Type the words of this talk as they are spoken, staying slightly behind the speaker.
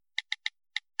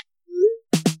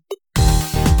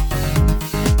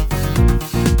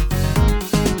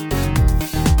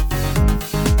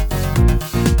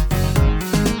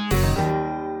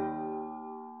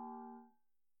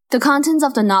The contents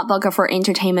of the Notebook are for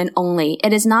entertainment only.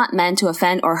 It is not meant to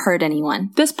offend or hurt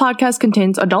anyone. This podcast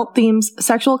contains adult themes,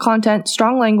 sexual content,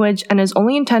 strong language, and is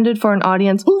only intended for an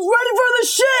audience who's ready for the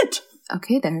shit!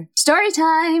 Okay there. Story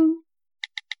time!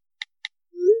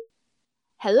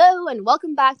 Hello and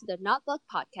welcome back to the Notebook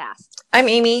Podcast. I'm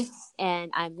Amy.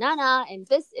 And I'm Nana, and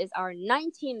this is our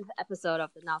 19th episode of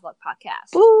the Notebook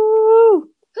Podcast. Woo!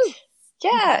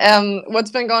 Yeah,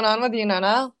 what's been going on with you,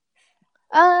 Nana?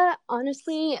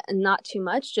 Honestly, not too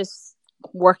much. Just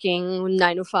working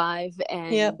 9 to 5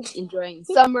 and enjoying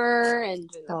summer and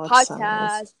doing the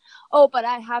podcast. Oh, but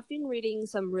I have been reading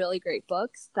some really great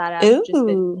books that I've just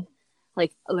been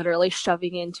like literally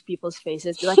shoving into people's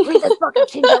faces. Be like, read this book and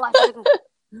change your life.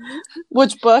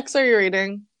 Which books are you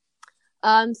reading?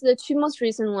 So the two most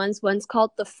recent one's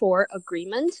called The Four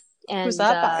Agreement. And who's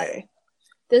that by?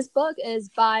 This book is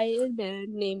by a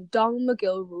man named Don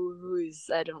Miguel Ruiz.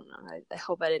 I don't know. I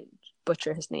hope I didn't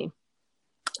butcher his name.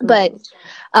 But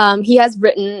he has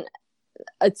written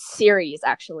a series,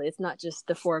 actually. It's not just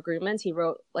The Four Agreements. He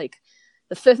wrote, like,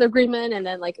 The Fifth Agreement, and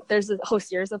then, like, there's a whole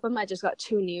series of them. I just got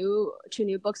two new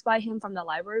books by him from the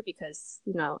library because,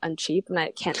 you know, I'm cheap and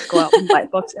I can't go out and buy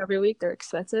books every week. They're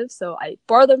expensive. So I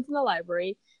borrow them from the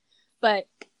library. But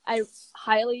I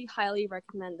highly, highly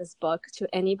recommend this book to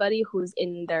anybody who's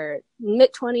in their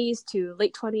mid-20s to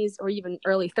late 20s or even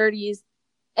early 30s.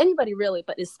 Anybody really,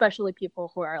 but especially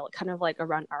people who are kind of like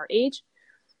around our age.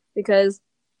 Because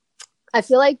I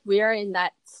feel like we are in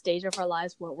that stage of our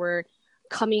lives where we're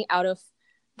coming out of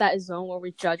that zone where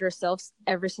we judge ourselves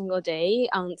every single day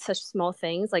on such small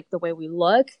things, like the way we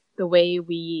look, the way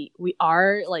we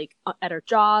are, like at our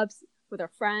jobs, with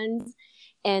our friends.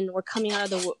 And we're coming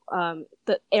out of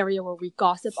the area where we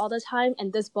gossip all the time.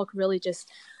 And this book really just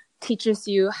teaches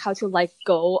you how to let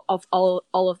go of all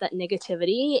of that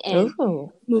negativity and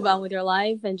move on with your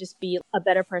life and just be a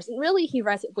better person. Really, he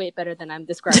writes it way better than I'm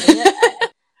describing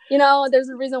it. You know, there's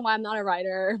a reason why I'm not a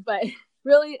writer, but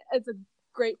really, it's a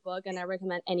great book, and I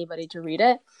recommend anybody to read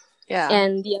it. Yeah.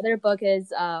 And the other book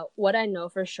is What I Know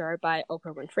for Sure by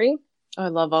Oprah Winfrey. I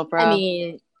love Oprah. I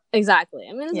mean, exactly.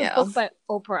 I mean, it's a book by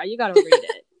Oprah. You gotta read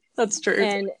it. That's true.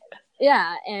 And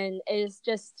yeah, and it's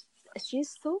just,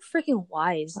 she's so freaking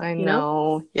wise. I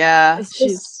know. Yeah.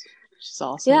 She's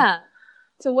awesome. Yeah.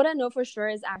 So What I Know for Sure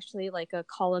is actually like a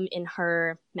column in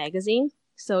her magazine.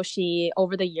 So she,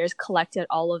 over the years, collected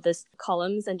all of these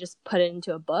columns and just put it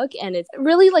into a book. And it's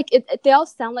really like, they all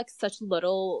sound like such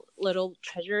little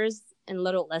treasures and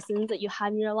little lessons that you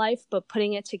have in your life, but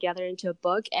putting it together into a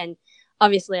book. And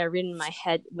obviously I read in my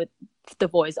head with the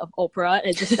voice of Oprah. And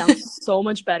it just sounds so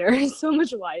much better, so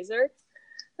much wiser.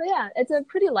 So yeah, it's a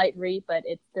pretty light read, but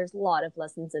there's a lot of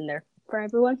lessons in there for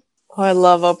everyone. Oh, I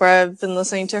love Oprah. I've been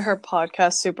listening to her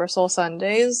podcast, Super Soul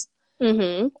Sundays.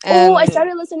 Mm-hmm. Oh, I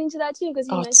started listening to that too because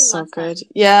you mentioned it's so last good. time.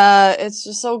 Yeah, it's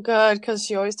just so good because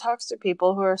she always talks to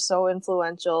people who are so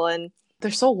influential and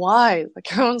they're so wise.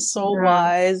 Like, everyone's so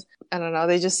wise. I don't know.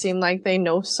 They just seem like they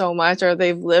know so much or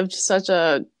they've lived such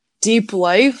a deep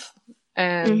life.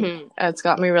 And it's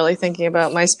got me really thinking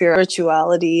about my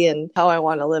spirituality and how I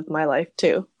want to live my life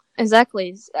too.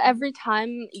 Exactly. Every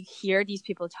time you hear these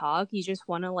people talk, you just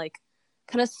want to like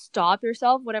kind of stop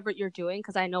yourself, whatever you're doing,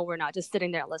 because I know we're not just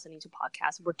sitting there listening to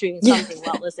podcasts. We're doing something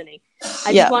while listening.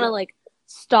 I just want to like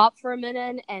stop for a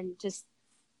minute and just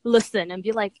listen and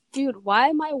be like, dude, why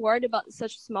am I worried about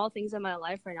such small things in my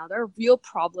life right now? There are real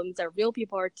problems that real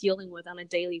people are dealing with on a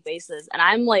daily basis. And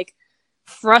I'm like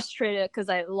frustrated because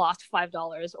I lost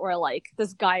 $5 or like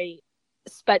this guy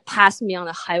sped past me on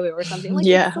the highway or something. Like,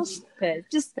 it's so stupid.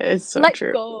 Just let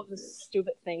go of the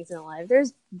stupid things in life.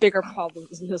 There's bigger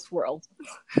problems in this world.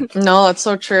 No, that's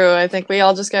so true. I think we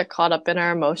all just get caught up in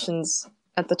our emotions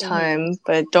at the time,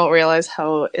 but don't realize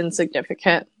how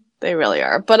insignificant they really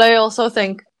are. But I also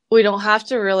think we don't have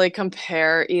to really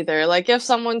compare either. Like, if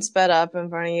someone sped up in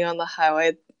front of you on the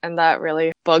highway and that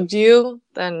really bugged you,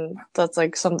 then that's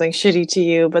like something shitty to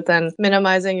you. But then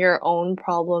minimizing your own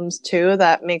problems too,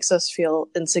 that makes us feel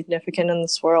insignificant in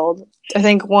this world. I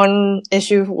think one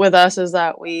issue with us is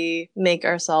that we make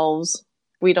ourselves,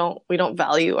 we don't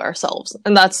value ourselves.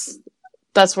 And that's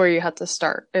where you have to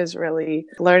start, is really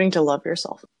learning to love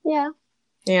yourself. Yeah.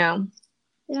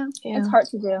 It's hard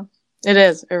to do. It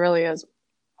is. It really is.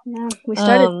 Yeah. We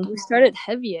started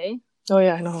heavy, eh? Oh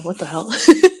yeah, I know. What the hell?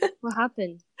 What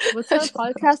happened? What's our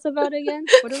podcast about again?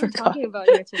 What are we talking about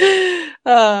here today?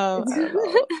 I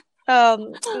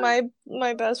don't know.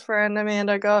 My best friend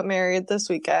Amanda got married this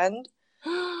weekend.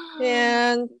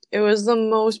 And it was the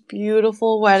most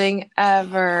beautiful wedding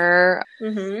ever.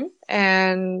 Mm-hmm.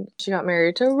 And she got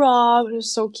married to Rob. It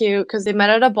was so cute because they met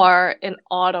at a bar in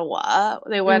Ottawa.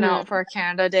 They went out for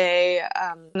Canada Day.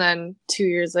 And then 2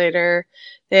 years later,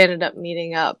 they ended up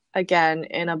meeting up again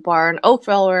in a bar in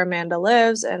Oakville where Amanda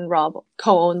lives, and Rob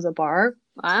co-owns a bar.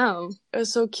 Wow. It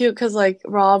was so cute because, like,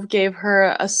 Rob gave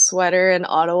her a sweater in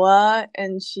Ottawa,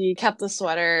 and she kept the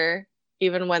sweater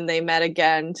even when they met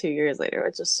again 2 years later,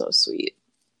 which is so sweet.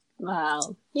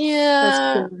 Wow. Yeah.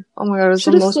 That's cool. Oh my god, it was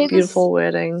the most beautiful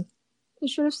wedding. You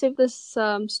should have saved this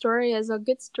story as a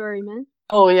good story, man.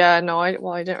 Oh yeah, no, I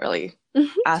didn't really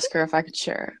ask her if I could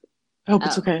share it. I hope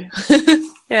it's okay.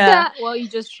 Yeah. Well, you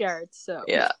just shared, so.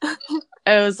 Yeah.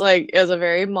 It was a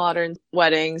very modern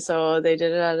wedding, so they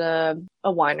did it at a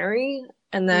winery.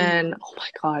 And then, oh my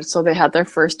god, so they had their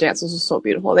first dance. This was so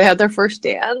beautiful. They had their first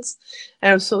dance,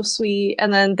 and it was so sweet.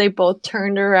 And then they both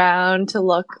turned around to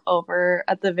look over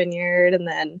at the vineyard, and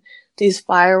then these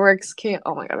fireworks came.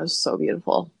 Oh my god, it was so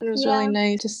beautiful. It was really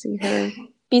nice to see her.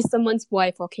 Be someone's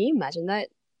wife. Well, can you imagine that?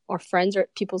 Or friends or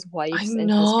people's wives and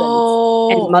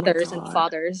husbands and mothers and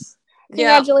fathers.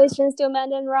 Congratulations to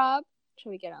Amanda and Rob.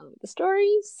 Shall we get on with the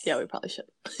stories? Yeah, we probably should.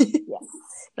 Yes.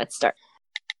 Let's start.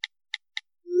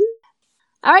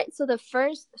 All right, so the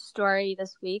first story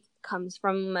this week comes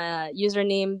from a user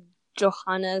named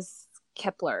Johannes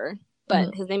Kepler,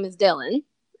 but his name is Dylan.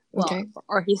 Well, okay.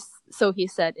 Or he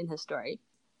said in his story.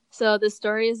 So the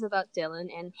story is about Dylan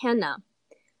and Hannah.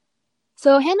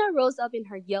 So Hannah rose up in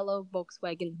her yellow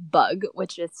Volkswagen Bug,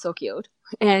 which is so cute,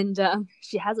 and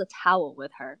she has a towel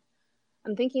with her.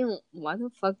 I'm thinking, why the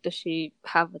fuck does she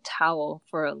have a towel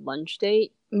for a lunch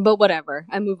date? But whatever,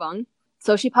 I move on.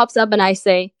 So she pops up and I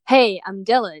say, "Hey, I'm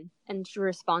Dylan." And she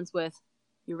responds with,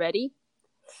 "You ready?"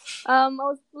 I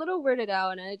was a little weirded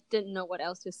out and I didn't know what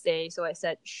else to say. So I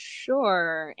said,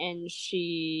 "Sure." And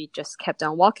she just kept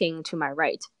on walking to my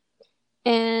right.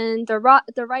 And the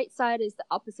right side is the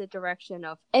opposite direction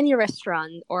of any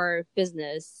restaurant or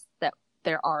business that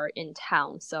there are in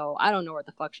town. So I don't know where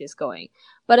the fuck she's going.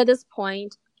 But at this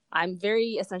point, I'm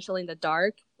very essentially in the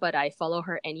dark, but I follow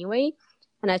her anyway.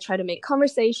 And I try to make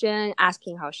conversation,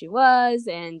 asking how she was,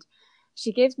 and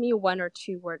she gives me 1 or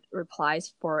 2 word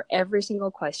replies for every single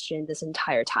question this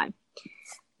entire time.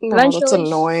 Eventually, that's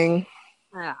annoying.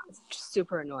 It's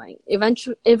super annoying.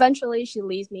 Eventually, she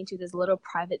leads me to this little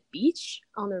private beach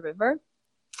on the river,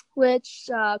 which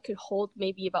could hold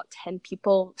maybe about 10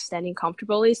 people standing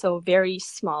comfortably, so a very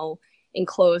small,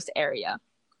 enclosed area.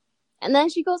 And then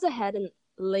she goes ahead and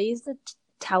lays the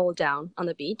towel down on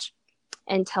the beach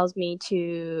and tells me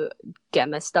to get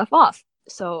my stuff off.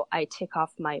 So I take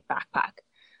off my backpack.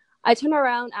 I turn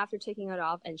around after taking it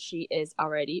off, and she is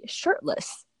already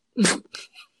shirtless.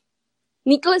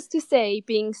 Needless to say,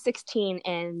 being 16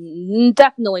 and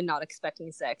definitely not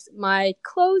expecting sex, my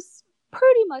clothes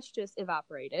pretty much just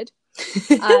evaporated.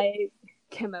 I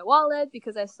get my wallet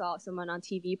because I saw someone on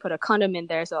TV put a condom in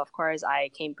there, so of course I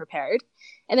came prepared.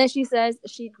 And then she says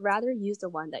she'd rather use the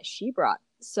one that she brought.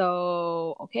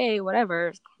 So, okay,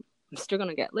 whatever. I'm still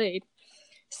gonna get laid.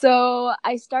 So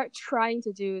I start trying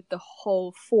to do the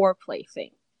whole foreplay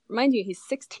thing. Mind you, he's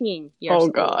 16 years old.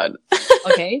 Oh, God.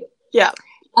 Okay? Yeah.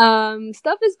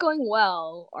 Stuff is going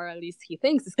well, or at least he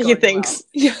thinks it's going well.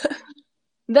 Yeah.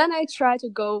 Then I try to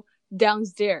go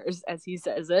downstairs, as he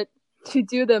says it, to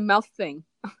do the mouth thing.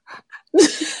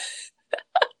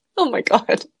 Oh my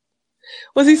god.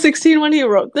 Was he 16 when he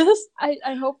wrote this?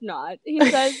 I hope not. He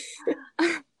says,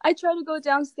 I try to go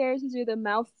downstairs to do the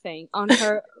mouth thing on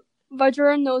her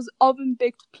Vajurno's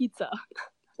oven-baked pizza.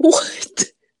 What?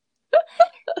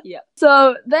 Yeah.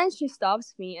 So then she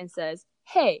stops me and says,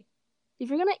 "Hey, if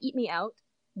you're gonna eat me out,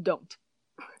 don't."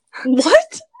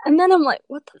 What? And then I'm like,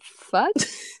 what the fuck?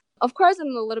 Of course,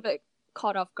 I'm a little bit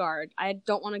caught off guard. I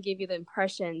don't want to give you the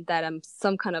impression that I'm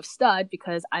some kind of stud,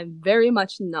 because I'm very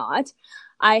much not.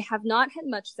 I have not had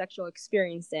much sexual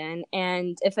experience in,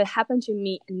 and if it happened to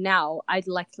me now, I'd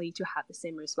likely to have the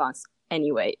same response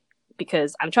anyway,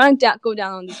 because I'm trying to go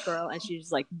down on this girl, and she's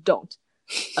just like, don't.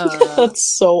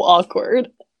 That's so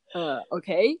awkward.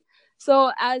 Okay.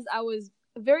 So as I was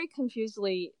very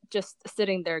confusedly just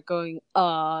sitting there going,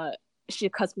 she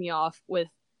cuts me off with,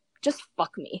 "Just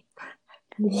fuck me."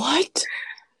 What?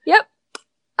 Yep.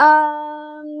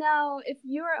 Now, if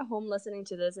you're at home listening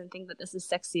to this and think that this is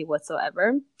sexy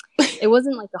whatsoever, it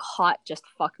wasn't like a hot "just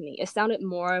fuck me." It sounded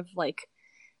more of like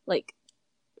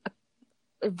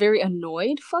a very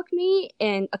annoyed "fuck me"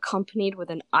 and accompanied with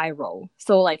an eye roll.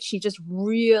 So like she just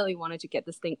really wanted to get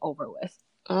this thing over with.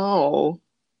 Oh.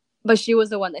 But she was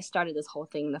the one that started this whole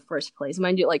thing in the first place.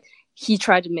 Mind you, like, he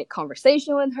tried to make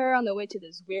conversation with her on the way to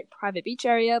this weird private beach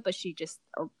area, but she just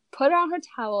put on her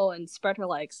towel and spread her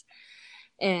legs.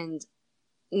 And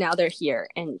now they're here,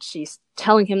 and she's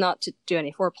telling him not to do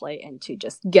any foreplay and to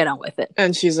just get on with it.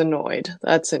 And she's annoyed.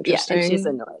 That's interesting. Yeah, and she's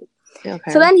annoyed.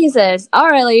 Okay. So then he says, all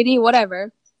right, lady,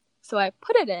 whatever. So I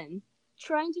put it in,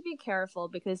 trying to be careful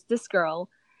because this girl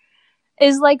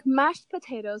is like mashed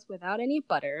potatoes without any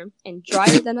butter and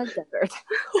drier than a desert.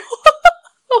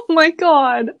 Oh my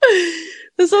god.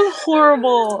 This is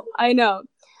horrible. I know.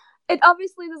 It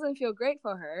obviously doesn't feel great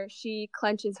for her. She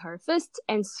clenches her fists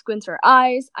and squints her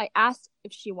eyes. I asked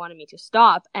if she wanted me to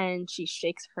stop, and she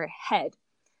shakes her head.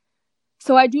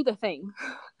 So I do the thing.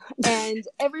 And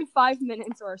every 5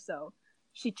 minutes or so,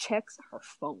 she checks her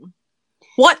phone.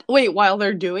 What? Wait, while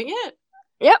they're doing it?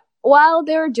 Yep. While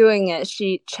they're doing it,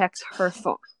 she checks her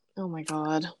phone. Oh my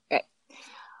god. Okay.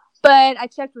 But I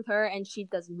checked with her, and she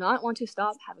does not want to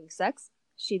stop having sex.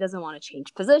 She doesn't want to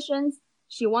change positions.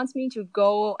 She wants me to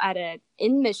go at it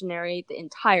in missionary the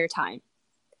entire time.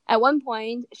 At one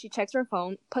point, she checks her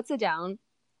phone, puts it down,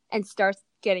 and starts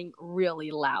getting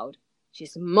really loud.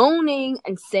 She's moaning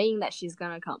and saying that she's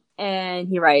gonna come. And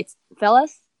he writes,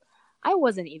 fellas, I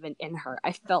wasn't even in her.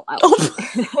 I fell out.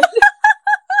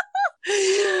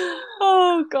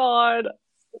 Oh god.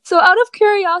 So out of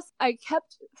curiosity, I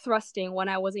kept thrusting when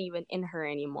I wasn't even in her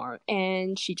anymore.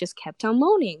 And she just kept on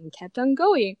moaning and kept on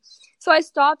going. So I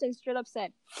stopped and straight up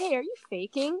said, hey, are you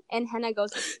faking? And Hannah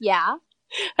goes, yeah.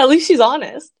 At least she's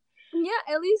honest. Yeah,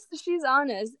 at least she's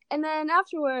honest. And then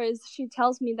afterwards, she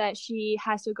tells me that she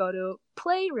has to go to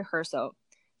play rehearsal.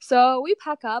 So we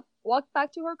pack up, walk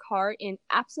back to her car in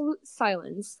absolute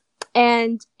silence.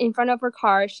 And in front of her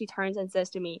car, she turns and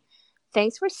says to me,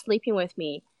 thanks for sleeping with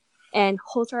me, and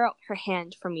holds out her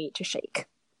hand for me to shake.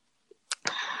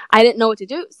 I didn't know what to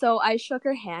do, so I shook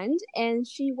her hand, and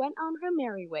she went on her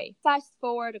merry way. Fast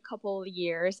forward a couple of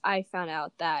years, I found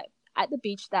out that at the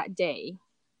beach that day,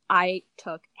 I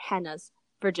took Hannah's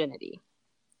virginity.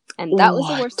 And that was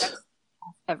the worst sex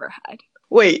I've ever had.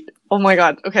 Wait, oh my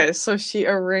god. Okay, so she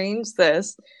arranged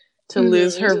this to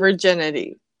lose her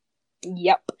virginity.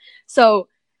 Yep. So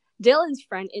Dylan's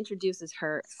friend introduces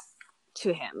her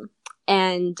to him.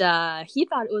 And he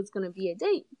thought it was going to be a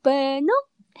date. But no,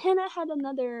 Hannah had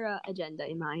another agenda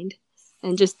in mind.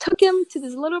 And just took him to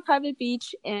this little private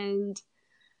beach and,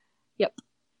 yep,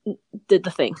 did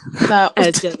the thing.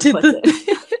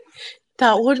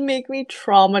 That would make me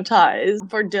traumatized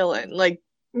for Dylan. Like,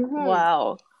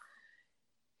 wow.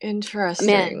 Interesting.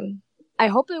 Man, I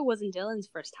hope it wasn't Dylan's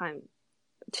first time,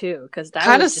 too. Because that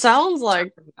kind of sounds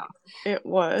like it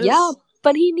was. Yeah.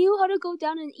 But he knew how to go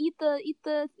down and eat the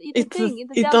pizza thing.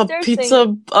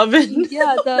 oven.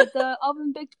 Yeah, the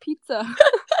oven baked pizza.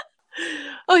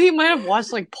 Oh, he might have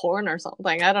watched like porn or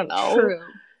something. I don't know.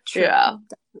 True. Yeah.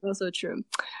 That's also true.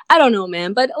 I don't know,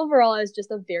 man. But overall, it's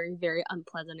just a very, very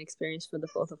unpleasant experience for the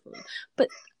both of them. But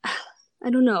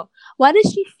I don't know. Why did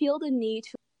she feel the need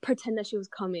to pretend that she was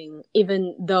coming,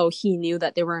 even though he knew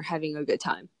that they weren't having a good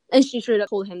time? And she should have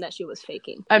told him that she was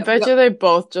faking. I bet you they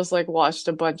both just like watched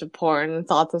a bunch of porn and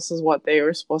thought this is what they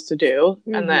were supposed to do.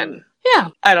 And then, yeah,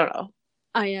 I don't know.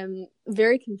 I am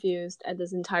very confused at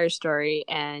this entire story,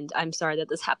 and I'm sorry that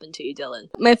this happened to you, Dylan.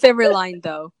 My favorite line,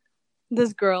 though,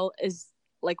 this girl is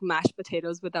like mashed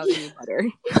potatoes without any butter.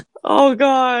 Oh,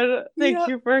 God. Thank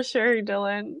you for sharing,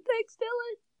 Dylan. Thanks,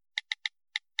 Dylan.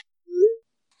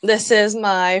 This is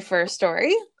my first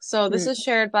story. So this is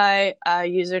shared by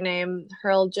username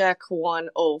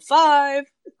Hurljack105.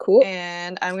 Cool.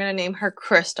 And I'm going to name her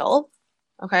Crystal.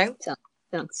 Okay?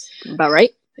 Sounds about right.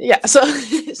 Yeah.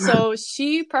 So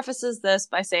she prefaces this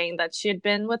by saying that she had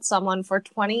been with someone for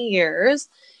 20 years.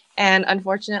 And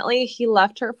unfortunately, he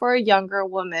left her for a younger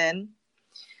woman.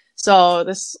 So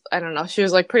this, I don't know, she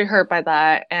was like pretty hurt by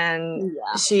that. And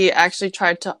she actually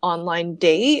tried to online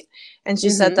date. And she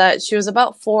said that she was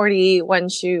about 40 when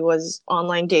she was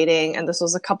online dating. And this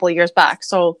was a couple of years back.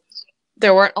 So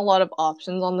there weren't a lot of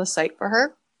options on the site for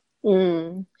her.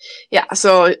 Yeah.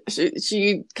 So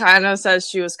she kind of says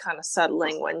she was kind of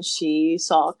settling when she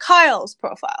saw Kyle's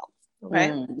profile.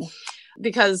 Okay.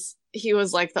 Because he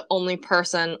was like the only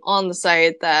person on the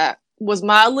site that was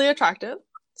mildly attractive.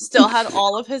 Still had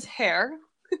all of his hair.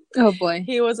 Oh boy.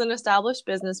 He was an established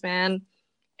businessman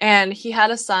and he had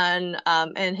a son.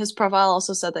 And his profile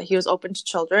also said that he was open to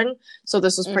children. So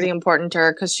this was pretty important to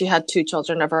her because she had 2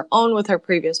 children of her own with her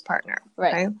previous partner.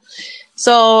 Right. Okay?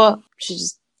 So she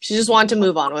just wanted to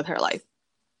move on with her life.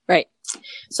 Right.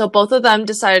 So both of them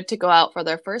decided to go out for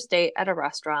their first date at a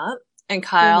restaurant and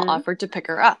Kyle offered to pick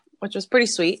her up, which was pretty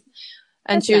sweet.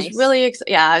 And That's she was nice. really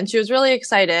and she was really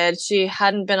excited. She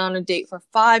hadn't been on a date for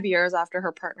 5 years after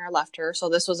her partner left her, so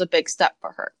this was a big step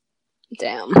for her.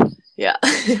 Damn. Yeah.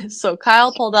 So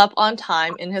Kyle pulled up on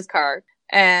time in his car,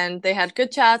 and they had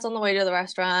good chats on the way to the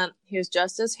restaurant. He was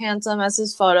just as handsome as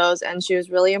his photos, and she was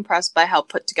really impressed by how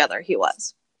put together he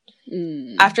was.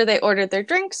 After they ordered their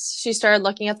drinks, she started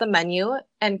looking at the menu,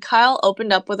 and Kyle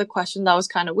opened up with a question that was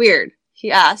kind of weird.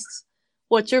 He asks,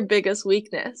 "What's your biggest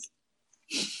weakness?"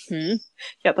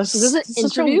 Yeah, this Is this an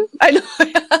interview? I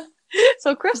know.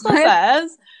 So Crystal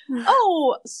says,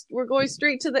 "Oh, we're going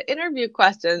straight to the interview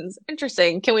questions.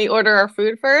 Interesting. Can we order our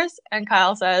food first?" And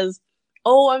Kyle says,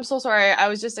 "Oh, I'm so sorry. I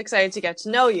was just excited to get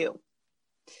to know you."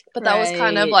 But that was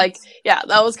kind of like,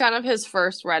 that was kind of his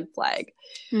first red flag.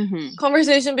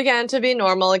 Conversation began to be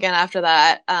normal again after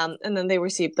that. And then they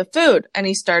received the food, and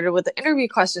he started with the interview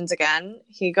questions again.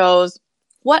 He goes,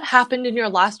 "What happened in your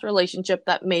last relationship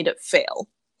that made it fail?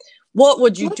 What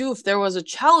would you do if there was a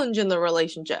challenge in the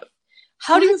relationship?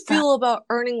 How do you feel about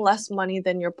earning less money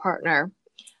than your partner?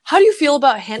 How do you feel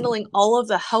about handling all of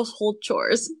the household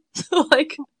chores?" So,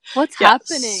 like, what's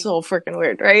happening? So freaking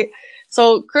weird, right?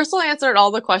 So Crystal answered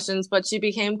all the questions, but she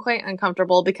became quite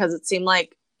uncomfortable because it seemed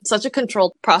like such a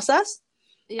controlled process.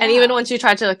 Yeah. And even when she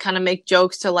tried to kind of make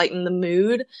jokes to lighten the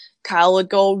mood, Kyle would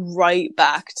go right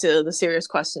back to the serious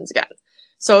questions again.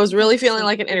 So it was really feeling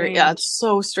like an interview. Yeah, it's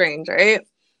so strange, right?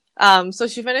 So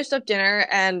she finished up dinner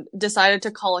and decided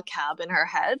to call a cab in her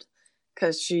head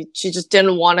because she just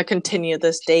didn't want to continue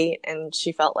this date, and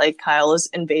she felt like Kyle was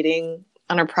invading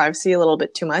on her privacy a little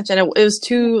bit too much, and it was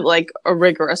too like a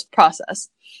rigorous process.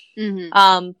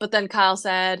 But then Kyle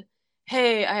said,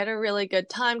 "Hey, I had a really good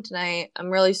time tonight. I'm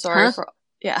really sorry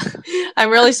I'm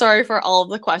really sorry for all of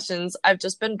the questions. I've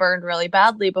just been burned really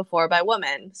badly before by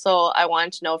women, so I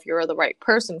wanted to know if you were the right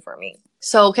person for me."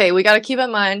 So, okay, we got to keep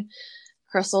in mind,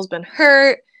 Crystal's been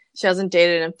hurt. She hasn't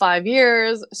dated in 5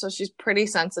 years, so she's pretty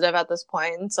sensitive at this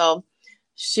point. So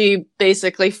she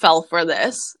basically fell for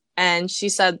this. And she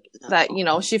said that,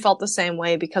 she felt the same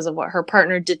way because of what her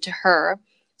partner did to her.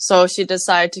 So she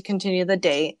decided to continue the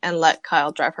date and let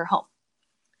Kyle drive her home.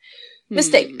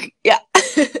 Mistake. Yeah.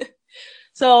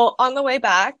 So on the way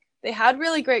back, they had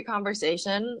really great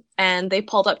conversation, and they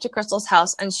pulled up to Crystal's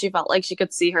house, and she felt like she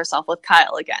could see herself with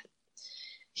Kyle again.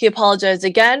 He apologized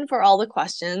again for all the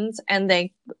questions and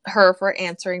thanked her for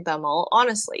answering them all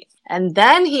honestly. And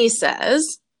then he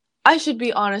says, "I should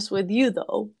be honest with you,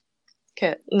 though."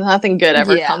 Okay, nothing good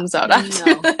ever comes out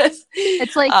after this.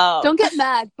 It's like, don't get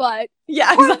mad, but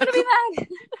yeah, exactly. I'm gonna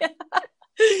be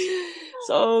mad.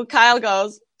 So Kyle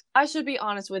goes, "I should be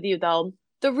honest with you, though.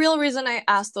 The real reason I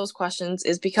asked those questions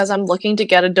is because I'm looking to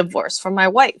get a divorce from my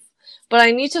wife. But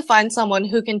I need to find someone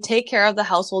who can take care of the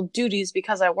household duties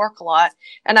because I work a lot.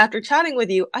 And after chatting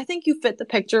with you, I think you fit the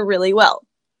picture really well.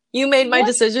 You made my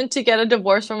decision to get a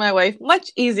divorce from my wife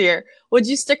much easier. Would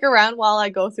you stick around while I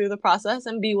go through the process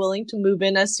and be willing to move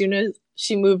in as soon as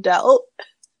she moved out?"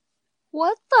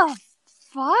 What the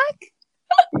fuck?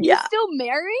 Yeah. He's still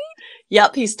married?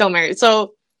 Yep, he's still married.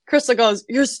 So Crystal goes,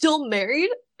 "You're still married?"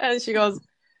 And she goes,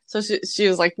 so she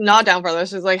was like, not down for this.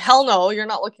 She's like, "Hell no, you're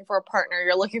not looking for a partner.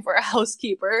 You're looking for a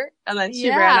housekeeper." And then she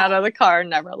ran out of the car and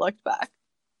never looked back.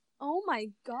 Oh my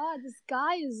god, this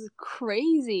guy is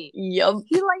crazy. Yep.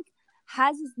 He like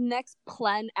has his next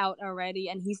plan out already,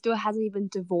 and he still hasn't even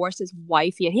divorced his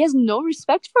wife yet. He has no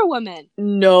respect for women.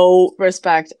 No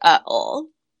respect at all.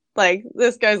 Like,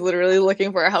 this guy's literally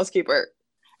looking for a housekeeper.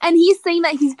 And he's saying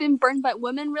that he's been burned by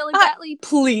women really badly.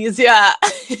 Please, yeah.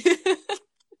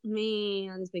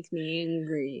 Man, this makes me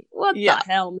angry. What the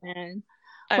hell, man?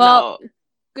 I know.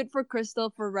 Good for Crystal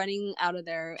for running out of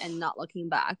there and not looking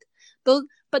back.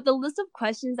 But the list of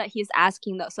questions that he's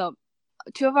asking, though, so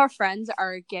 2 of our friends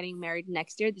are getting married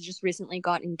next year. They just recently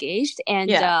got engaged, and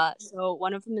so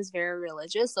one of them is very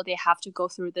religious, so they have to go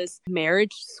through this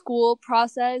marriage school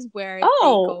process where they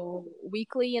go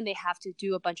weekly, and they have to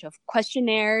do a bunch of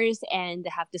questionnaires, and they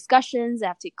have discussions, they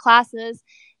have to take classes.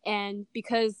 And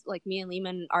because like me and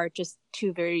Lehman are just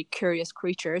 2 very curious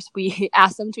creatures, we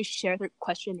asked them to share their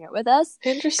questionnaire with us.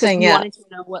 Interesting. We wanted to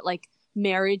know what like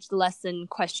marriage lesson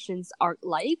questions are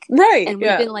like, right? And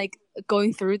we've been like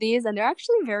going through these, and they're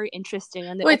actually very interesting.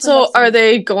 And wait, so are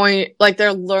they going like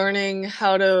they're learning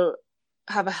how to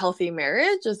have a healthy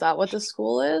marriage? Is that what the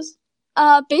school is?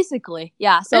 Basically,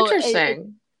 yeah. So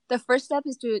interesting. The first step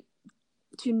is to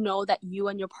know that you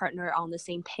and your partner are on the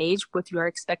same page with your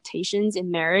expectations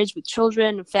in marriage, with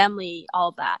children, family,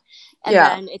 all that. And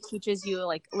then it teaches you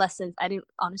like lessons. I didn't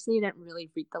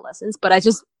really read the lessons, but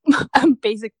I'm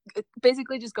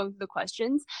basically just going through the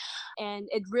questions, and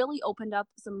it really opened up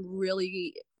some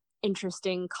really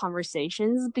interesting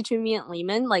conversations between me and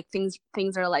Lehman. Like things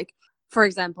are like, for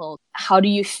example, how do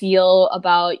you feel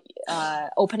about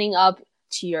opening up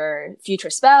to your future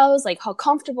spouse? Like, how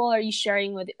comfortable are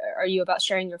you about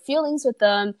sharing your feelings with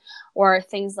them? Or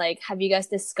things like, have you guys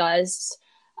discussed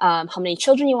how many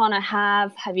children you want to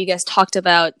have? Have you guys talked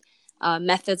about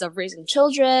methods of raising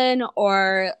children?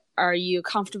 Or are you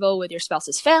comfortable with your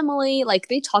spouse's family? Like,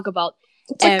 they talk about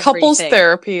it's like couples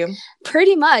therapy.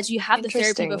 Pretty much. You have the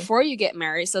therapy before you get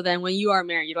married, so then when you are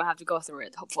married, you don't have to go through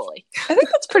it, hopefully. I think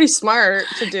that's pretty smart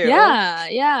to do.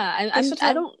 Yeah.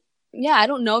 I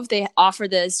don't know if they offer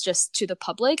this just to the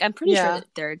public. I'm pretty sure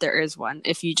that there is one.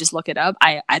 If you just look it up,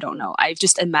 I don't know. I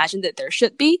just imagined that there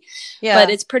should be. Yeah. But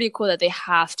it's pretty cool that they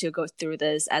have to go through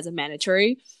this as a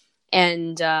mandatory.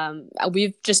 And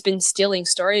we've just been stealing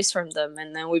stories from them,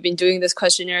 and then we've been doing this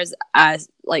questionnaires as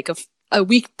like a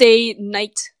weekday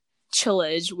night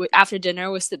chillage. After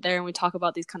dinner, we sit there and we talk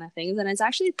about these kind of things, and it's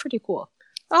actually pretty cool.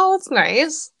 Oh, that's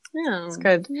nice. Yeah, it's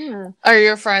good. Yeah. Are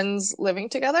your friends living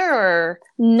together or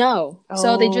no? Oh.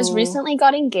 So they just recently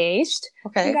got engaged.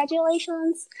 Okay,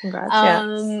 congratulations.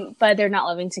 Congrats. But they're not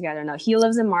living together. No, he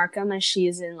lives in Markham and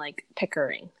she's in like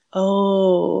Pickering.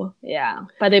 Oh, yeah.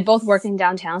 But they both work in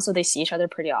downtown, so they see each other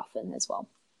pretty often as well.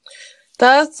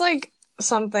 That's like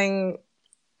something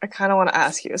I kind of want to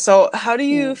ask you. So how do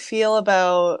you feel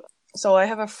about... So I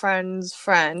have a friend's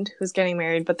friend who's getting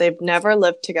married, but they've never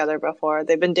lived together before.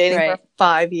 They've been dating for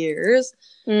 5 years.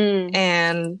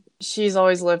 And she's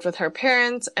always lived with her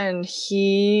parents, and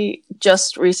he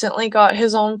just recently got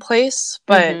his own place,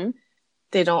 but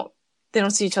they don't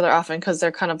see each other often because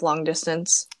they're kind of long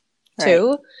distance too.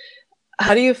 Right.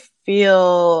 How do you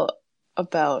feel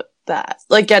about that?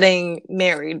 Like getting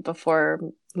married before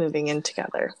moving in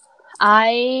together?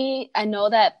 I know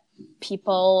that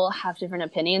people have different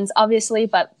opinions, obviously,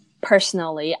 but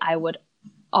personally, I would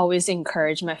always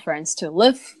encourage my friends to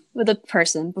live with a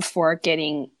person before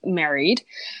getting married.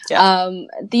 Yeah.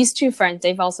 These two friends,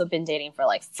 they've also been dating for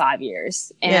like 5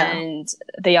 years, and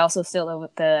they also still live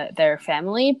with their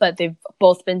family, but they've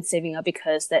both been saving up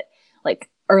because that, like,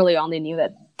 early on they knew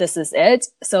that this is it,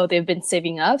 so they've been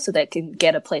saving up so they can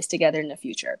get a place together in the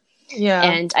future. Yeah.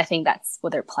 And I think that's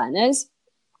what their plan is.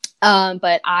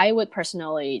 But I would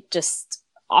personally just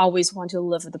always want to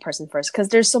live with the person first, because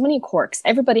there's so many quirks.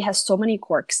 Everybody has so many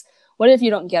quirks. What if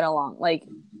you don't get along? Like,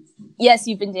 yes,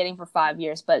 you've been dating for 5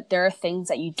 years, but there are things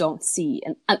that you don't see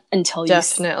until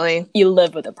you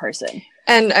live with a person.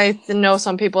 And I know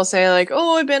some people say like,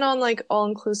 oh, I've been on like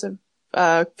all-inclusive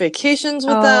vacations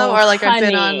with them, or like honey.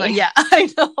 I've been on like, yeah, I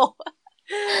know.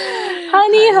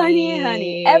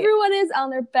 honey. Everyone is on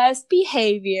their best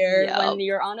behavior when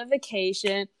you're on a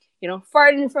vacation. You don't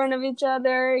fart in front of each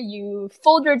other. You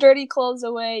fold your dirty clothes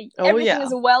away. Everything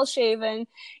is well shaven.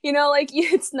 You know, like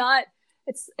it's not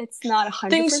 100%.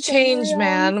 Things change,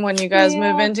 man. When you guys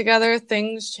move in together,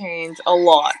 things change a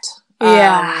lot.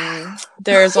 Yeah,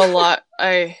 there's a lot.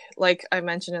 I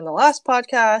mentioned in the last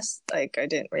podcast, like I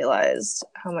didn't realize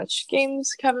how much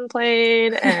games Kevin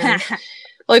played, and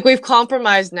like we've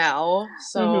compromised now,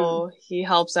 so he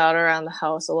helps out around the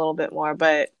house a little bit more,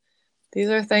 but these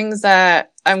are things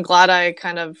that I'm glad I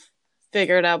kind of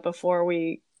figured out before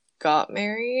we got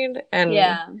married. And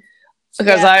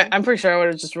because I'm pretty sure I would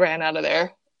have just ran out of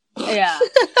there. Yeah.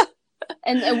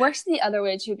 And it works the other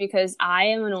way too, because I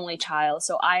am an only child,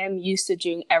 so I am used to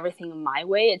doing everything my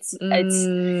way. It's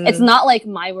not like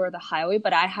my way or the highway,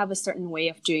 but I have a certain way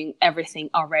of doing everything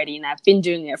already, and I've been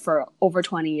doing it for over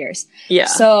 20 years. Yeah.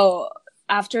 So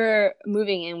after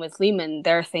moving in with Lehman,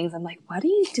 there are things I'm like, why do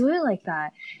you do it like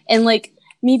that? And like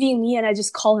me being me, and I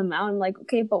just call him out. I'm like,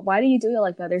 okay, but why do you do it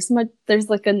like that? There's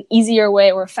like an easier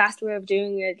way or a faster way of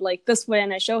doing it, like this way.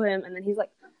 And I show him, and then he's like,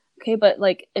 okay, but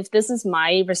like if this is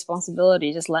my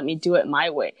responsibility, just let me do it my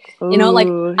way. Ooh, you know, like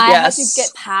I have to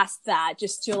get past that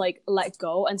just to like let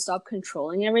go and stop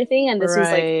controlling everything. And this is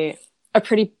like a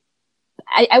pretty,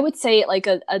 I would say like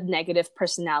a negative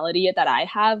personality that I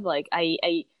have. Like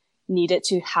I needed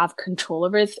to have control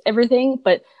over everything,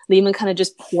 but Lehman kind of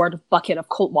just poured a bucket of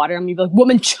cold water on me, like,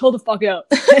 woman, chill the fuck out.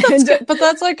 But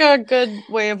that's like a good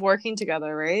way of working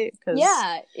together, right?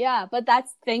 Yeah, but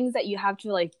that's things that you have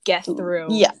to like get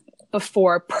through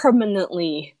before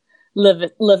permanently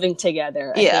living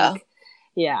together, I think.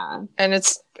 Yeah. And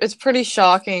it's pretty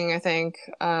shocking, I think.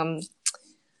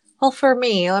 Well, for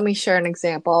me, let me share an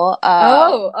example.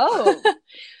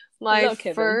 My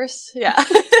first,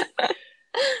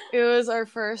 it was our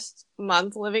first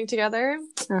month living together,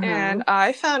 and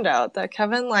I found out that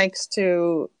Kevin likes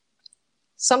to,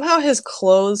 somehow his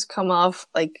clothes come off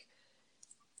like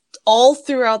all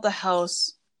throughout the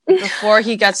house before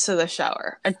he gets to the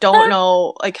shower. I don't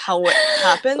know like how it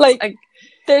happens. Like,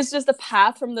 there's just a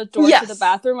path from the door Yes. to the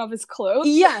bathroom of his clothes.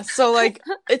 Yeah, so like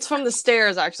it's from the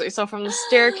stairs actually. So from the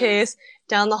staircase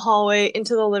down the hallway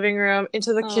into the living room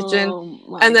into the kitchen,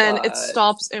 and then it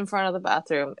stops in front of the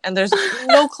bathroom. And there's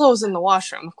no clothes in the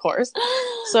washroom, of course.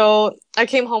 So I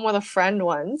came home with a friend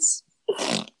once,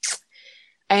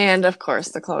 and of course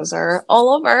the clothes are all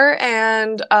over.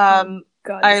 And God,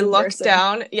 I looked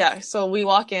down. Yeah, so we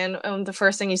walk in, and the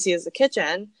first thing you see is the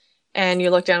kitchen. And you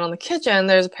look down on the kitchen,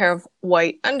 there's a pair of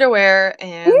white underwear,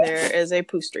 and there is a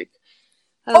poo streak.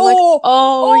 I was like,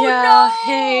 oh yeah, no!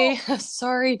 hey,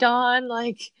 sorry, Dawn.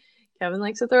 Like, Kevin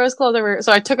likes to throw his clothes over.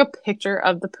 So I took a picture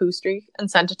of the poo streak and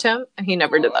sent it to him, and he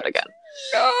never did that again.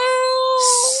 No!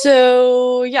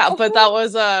 So, yeah, but that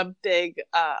was a big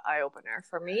eye-opener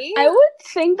for me. I would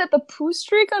think that the poo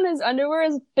streak on his underwear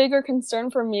is a bigger concern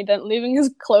for me than leaving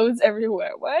his clothes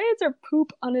everywhere. Why is there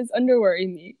poop on his underwear,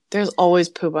 Amy? There's always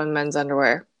poop on men's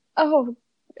underwear. Oh,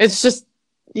 it's just,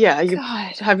 yeah.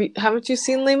 God. Haven't you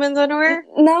seen Lehman's underwear?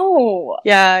 No.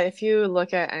 Yeah, if you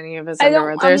look at any of his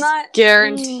underwear, there's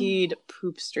guaranteed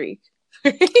poop streak.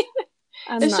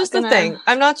 It's just a thing.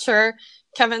 I'm not sure.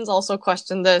 Kevin's also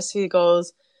questioned this. He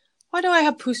goes, why do I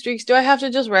have poo streaks? Do I have to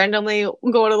just randomly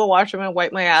go to the washroom and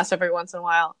wipe my ass every once in a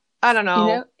while? I don't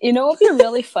know. You know what would be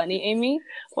really funny, Amy?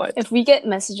 What? If we get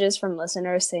messages from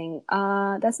listeners saying,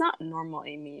 that's not normal,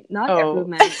 Amy. Not every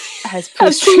man has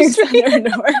poo streaks on their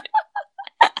underwear.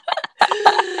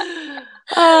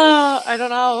 I don't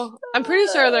know. I'm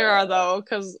pretty sure there are, though,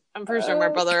 because I'm pretty sure my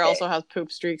brother also has poop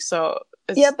streaks, so...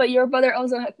 Yeah, but your brother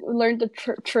also learned the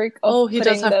trick of he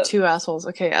does have two assholes.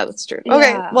 Okay, yeah, that's true. Yeah.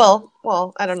 Okay,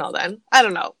 well, I don't know then. I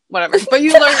don't know. Whatever. But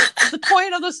you learn... The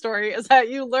point of the story is that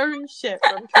you learn shit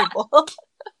from people.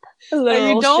 that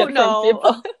you don't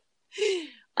know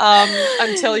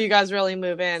until you guys really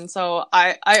move in. So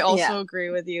I also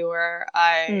agree with you where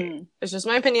it's just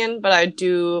my opinion, but I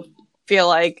do feel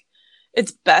like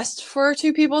it's best for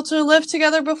two people to live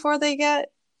together before they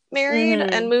get married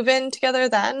and move in together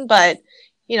then. But,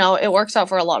 you know, it works out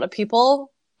for a lot of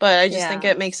people. But I just think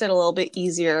it makes it a little bit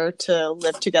easier to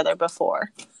live together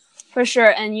before. For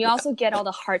sure. And you also get all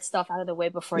the hard stuff out of the way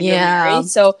before you're married.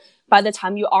 So by the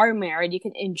time you are married, you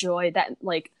can enjoy that,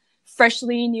 like,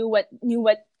 freshly new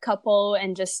wed couple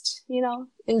and just, you know,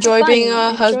 enjoy being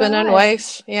a husband and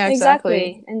wife. Yeah,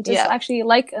 exactly. And just actually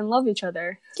like and love each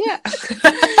other. Yeah.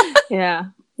 Yeah.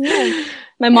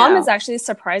 My mom is actually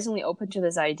surprisingly open to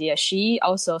this idea. She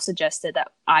also suggested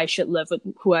that I should live with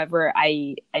whoever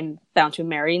I'm bound to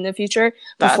marry in the future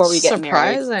before we get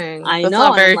married. Surprising. I That's know.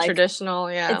 Not very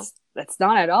traditional. Yeah. That's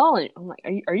not at all. And I'm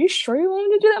like, are you sure you want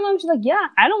me to do that, Mom? She's like, yeah,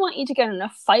 I don't want you to get in a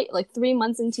fight like 3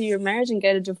 months into your marriage and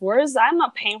get a divorce. I'm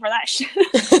not paying for that shit.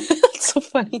 That's so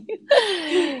funny.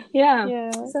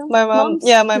 Yeah. So my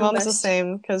mom's the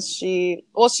same because she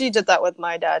did that with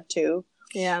my dad too.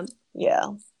 Yeah.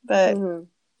 But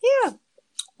yeah.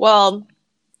 Well,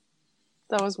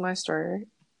 that was my story.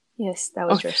 Yes, that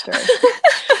was your story.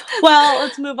 Well,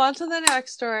 let's move on to the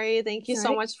next story. Thank you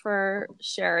so much for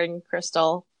sharing,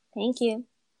 Crystal. Thank you.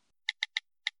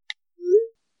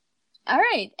 All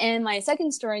right, and my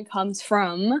second story comes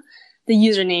from the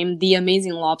username The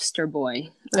Amazing Lobster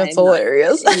Boy. That's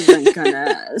hilarious.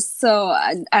 So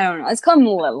I don't know. Let's call him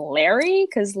Larry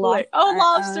because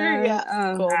lobster.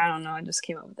 Yeah, cool. I don't know. I just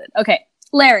came up with it. Okay,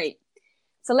 Larry.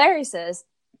 So Larry says,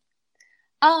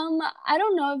 I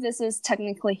don't know if this is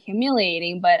technically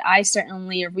humiliating, but I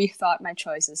certainly rethought my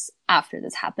choices after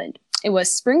this happened. It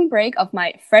was spring break of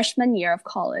my freshman year of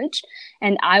college,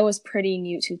 and I was pretty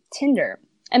new to Tinder.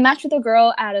 I matched with a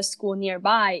girl at a school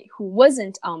nearby who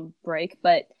wasn't on break,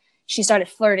 but she started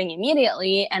flirting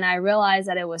immediately, and I realized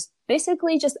that it was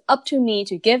basically just up to me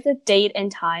to give the date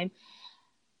and time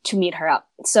to meet her up.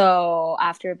 So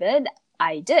after a bit,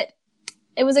 I did.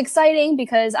 It was exciting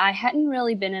because I hadn't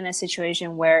really been in a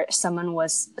situation where someone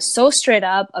was so straight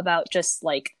up about just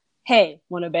like, hey,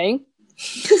 wanna bang?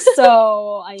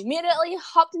 So I immediately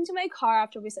hopped into my car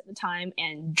after we set the time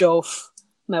and drove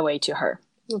my way to her.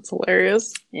 That's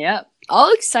hilarious. Yeah.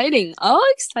 All exciting.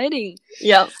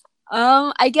 Yep.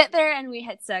 I get there and we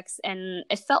had sex and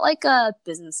it felt like a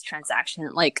business transaction.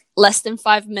 Like less than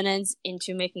 5 minutes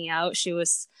into making out, she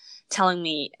was telling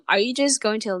me, are you just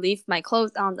going to leave my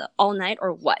clothes on all night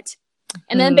or what?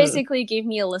 And then basically gave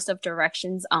me a list of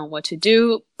directions on what to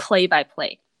do, play by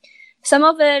play. Some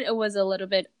of it was a little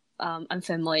bit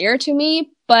unfamiliar to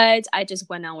me, but I just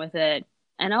went on with it.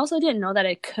 And I also didn't know that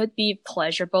it could be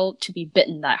pleasurable to be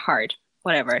bitten that hard.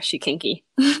 Whatever, she kinky.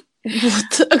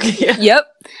 What? Okay, yeah. Yep.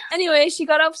 Anyway, she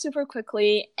got up super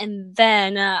quickly, and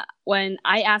then when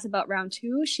I asked about round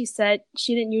 2, she said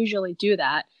she didn't usually do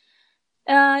that.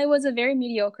 It was a very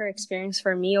mediocre experience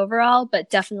for me overall, but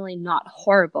definitely not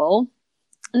horrible.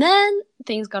 And then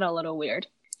things got a little weird.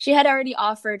 She had already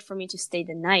offered for me to stay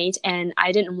the night, and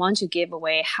I didn't want to give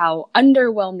away how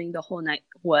underwhelming the whole night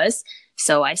was,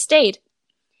 so I stayed.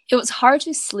 It was hard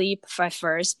to sleep at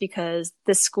first because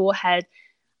the school had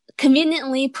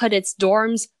conveniently put its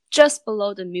dorms just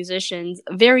below the musicians'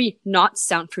 very not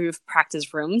soundproof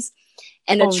practice rooms,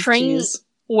 and a train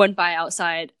went by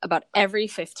outside about every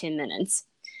 15 minutes.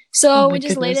 So we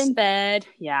just laid in bed,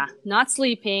 not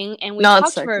sleeping, and we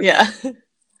talked for a bit.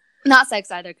 Not sex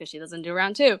either, because she doesn't do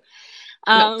round 2.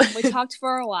 No. We talked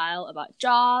for a while about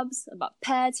jobs, about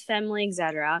pets, family,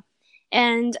 etc.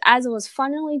 And as I was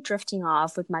finally drifting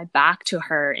off with my back to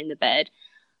her in the bed,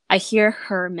 I hear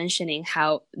her mentioning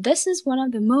how this is one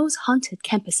of the most haunted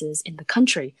campuses in the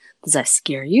country. Does that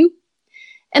scare you?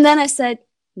 And then I said,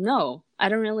 no, I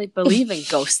don't really believe in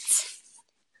ghosts.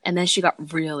 And then she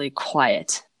got really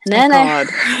quiet. And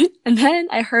then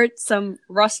I heard some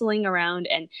rustling around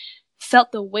and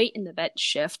felt the weight in the bed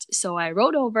shift. So I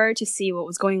rolled over to see what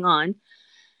was going on.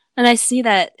 And I see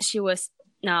that she was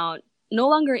now no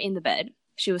longer in the bed.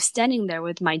 She was standing there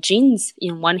with my jeans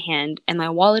in one hand and my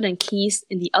wallet and keys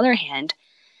in the other hand.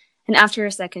 And after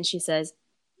a second, she says,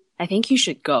 I think you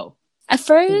should go. At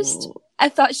first, I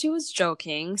thought she was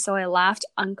joking, so I laughed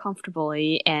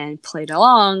uncomfortably and played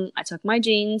along. I took my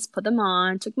jeans, put them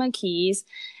on, took my keys,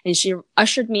 and she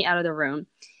ushered me out of the room.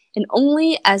 And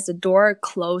only as the door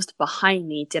closed behind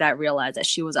me did I realize that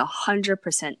she was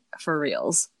 100% for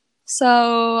reals.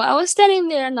 So I was standing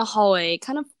there in the hallway,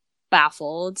 kind of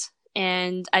baffled,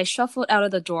 and I shuffled out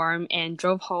of the dorm and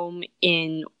drove home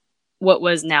in what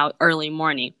was now early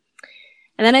morning.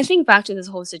 And then I think back to this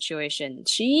whole situation.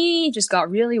 She just got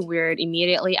really weird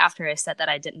immediately after I said that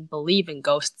I didn't believe in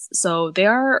ghosts. So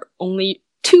there are only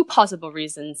 2 possible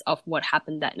reasons of what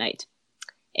happened that night.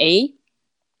 A,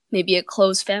 maybe a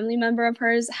close family member of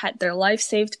hers had their life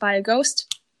saved by a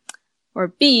ghost. Or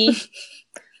B,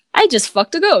 I just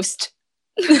fucked a ghost.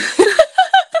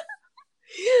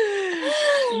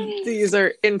 These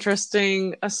are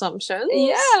interesting assumptions.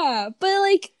 Yeah, but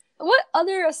like, what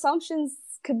other assumptions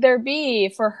could there be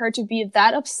for her to be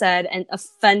that upset and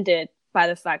offended by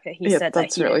the fact that he said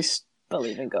that he didn't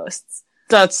believe in ghosts?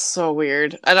 That's so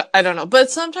weird. I don't know.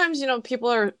 But sometimes, people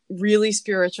are really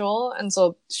spiritual, and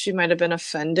so she might have been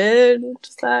offended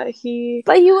that he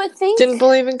but you would think didn't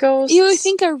believe in ghosts. You would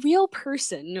think a real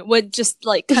person would just,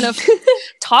 like, kind of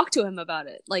talk to him about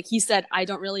it. Like, he said, I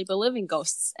don't really believe in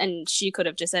ghosts. And she could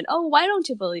have just said, oh, why don't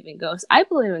you believe in ghosts? I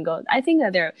believe in ghosts. I think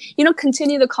that they're,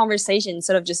 continue the conversation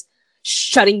instead of just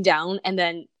shutting down and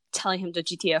then telling him the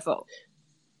GTFO.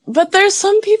 But there's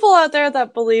some people out there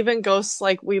that believe in ghosts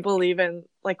like we believe in,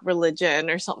 like,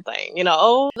 religion or something,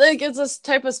 Like, it's this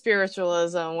type of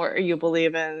spiritualism where you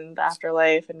believe in the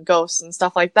afterlife and ghosts and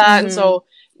stuff like that. Mm-hmm. And so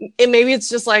maybe it's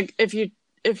just like if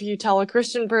you tell a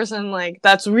Christian person, like,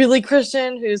 that's really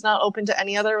Christian, who's not open to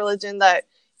any other religion, that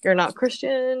you're not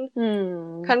Christian,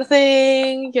 kind of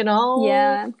thing,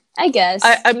 Yeah, I guess.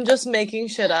 I'm just making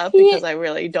shit up because I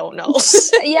really don't know.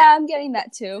 Yeah, I'm getting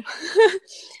that too.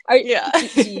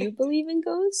 Do you believe in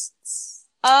ghosts?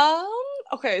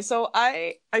 Okay, so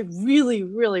I really,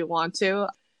 really want to.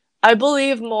 I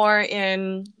believe more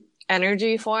in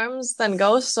energy forms than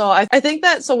ghosts. So I think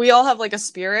that, so we all have, like, a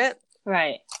spirit.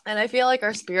 Right. And I feel like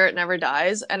our spirit never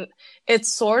dies. And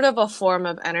it's sort of a form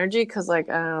of energy because, like,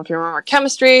 I don't know if you remember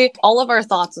chemistry, all of our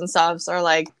thoughts and stuffs are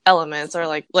like elements or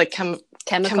like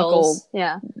chemicals.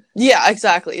 Yeah. Yeah,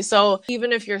 exactly. So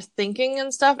even if you're thinking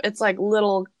and stuff, it's like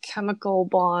little chemical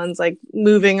bonds, like,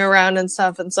 moving around and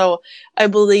stuff. And so I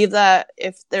believe that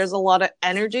if there's a lot of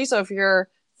energy, so if you're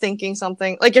thinking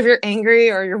something, like if you're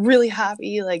angry or you're really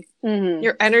happy, like,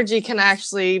 your energy can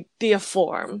actually be a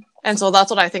form. And so that's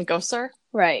what I think ghosts are.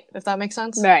 Right. If that makes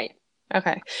sense. Right.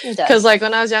 Okay. Because, like,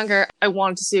 when I was younger, I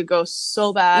wanted to see a ghost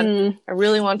so bad. I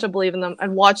really wanted to believe in them. I'd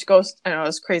watch ghosts. I know, it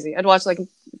was crazy. I'd watch, like,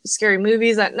 scary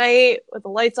movies at night with the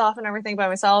lights off and everything by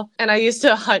myself. And I used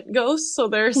to hunt ghosts. So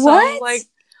there's some, like,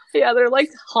 they're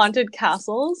like haunted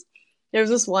castles. There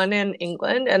was this one in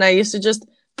England, and I used to just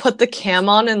put the cam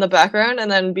on in the background and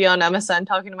then be on MSN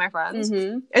talking to my friends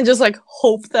and just, like,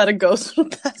 hope that a ghost would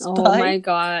pass by. Oh my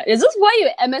god. Is this why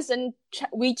you MSN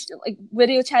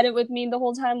video chatted with me the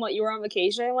whole time while you were on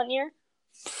vacation one year?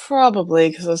 Probably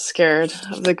because I was scared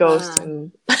of the ghost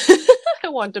and I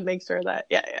wanted to make sure that,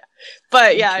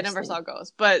 But yeah, I never saw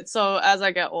ghosts. But so as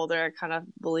I get older, I kind of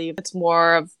believe it's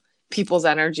more of people's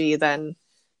energy than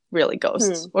really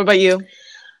ghosts. What about you?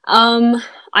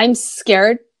 I'm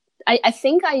scared. I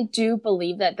think I do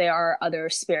believe that there are other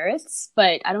spirits,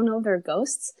 but I don't know if they're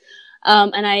ghosts.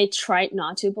 And I try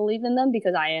not to believe in them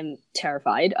because I am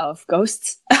terrified of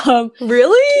ghosts.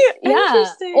 Really? Yeah.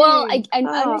 Interesting. Well, I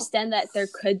understand that there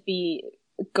could be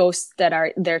ghosts that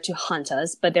are there to hunt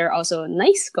us, but there are also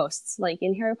nice ghosts, like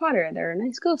in Harry Potter. There are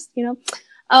nice ghosts, you know?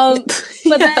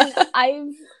 But then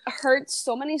I've heard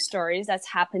so many stories that's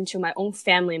happened to my own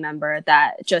family member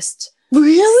that just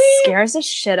really scares the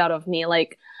shit out of me.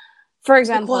 Like, for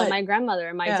example, what? my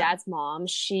grandmother, my dad's mom,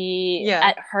 she, Yeah.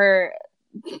 at her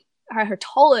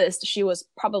tallest, she was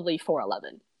probably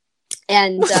 4'11".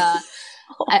 And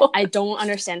I don't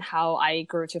understand how I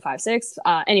grew to 5'6".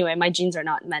 Anyway, my genes are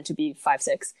not meant to be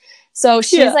 5'6". So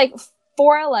she's like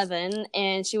 4'11",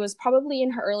 and she was probably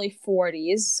in her early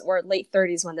 40s or late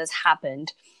 30s when this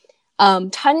happened.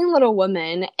 Tiny little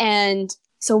woman. And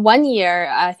so one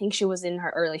year, I think she was in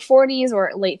her early 40s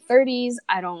or late 30s.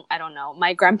 I don't know.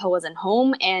 My grandpa wasn't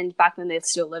home, and back then they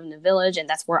still lived in the village, and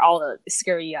that's where all the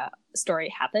scary story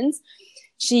happens.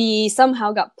 She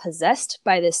somehow got possessed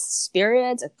by this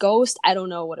spirit, a ghost. I don't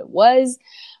know what it was,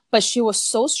 but she was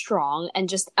so strong and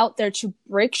just out there to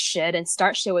break shit and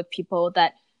start shit with people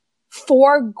that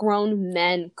 4 grown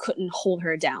men couldn't hold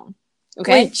her down.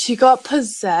 Okay? Wait, she got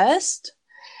possessed?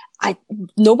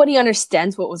 Nobody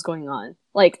understands what was going on.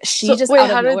 Like, she just wait, out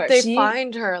of how nowhere. did they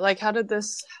find her? Like, how did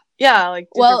this? Yeah, like,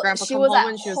 did your grandpa she come was home at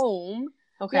when she was home.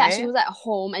 okay? Yeah, she was at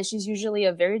home, and she's usually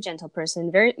a very gentle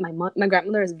person. My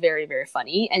grandmother is very, very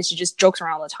funny, and she just jokes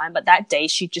around all the time. But that day,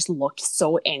 she just looked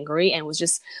so angry and was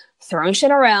just throwing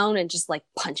shit around and just like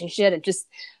punching shit and just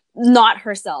not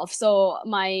herself. So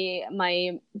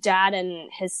my dad and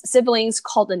his siblings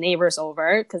called the neighbors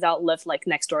over because they all lived like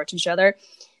next door to each other.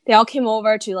 They all came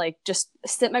over to like just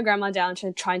sit my grandma down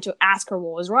to trying to ask her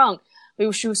what was wrong.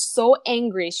 But she was so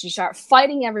angry, she started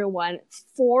fighting everyone.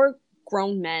 4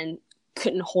 grown men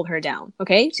couldn't hold her down.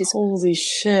 Okay, she's holy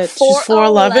shit. She's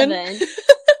 4'11".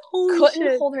 Couldn't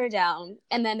shit. hold her down.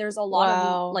 And then there's a lot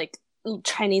of like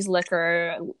Chinese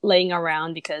liquor laying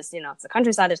around because, you know, it's the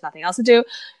countryside. There's nothing else to do.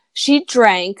 She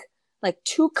drank like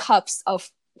 2 cups of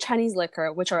Chinese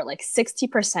liquor, which are like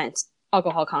 60%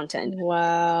 alcohol content.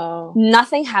 Wow.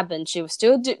 Nothing happened. She was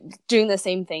still doing the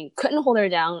same thing. Couldn't hold her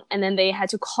down. And then they had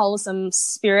to call some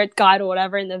spirit guide or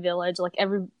whatever in the village. Like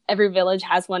every village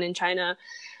has one in China.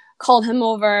 Called him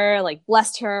over, like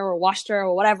blessed her or washed her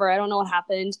or whatever. I don't know what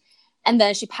happened. And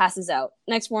then she passes out.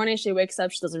 Next morning, she wakes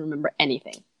up. She doesn't remember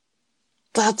anything.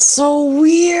 That's so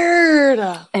weird.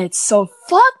 It's so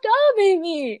fucked up,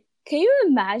 baby. Can you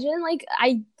imagine? Like,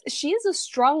 she is a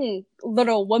strong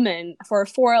little woman for a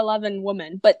 4'11"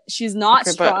 woman, but she's not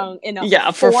strong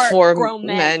enough for 4 grown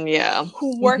men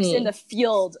who works in the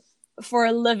field for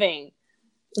a living.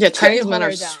 Yeah, Chinese men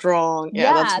are strong.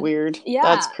 Yeah, that's weird. Yeah.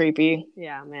 That's creepy.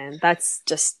 Yeah, man. That's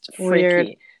just weird.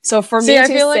 Freaky. So for me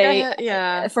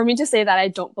to say that I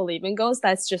don't believe in ghosts,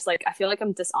 that's just like, I feel like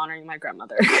I'm dishonoring my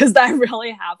grandmother because that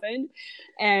really happened.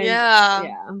 And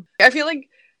yeah. I feel like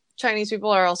Chinese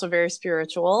people are also very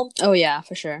spiritual. Oh yeah,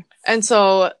 for sure. And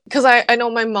so, because I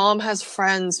know my mom has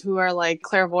friends who are like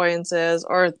clairvoyances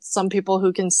or some people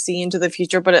who can see into the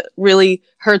future, but it really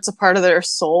hurts a part of their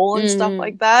soul and stuff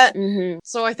like that. Mm-hmm.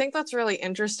 So I think that's really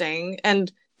interesting.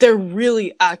 And they're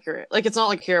really accurate. Like, it's not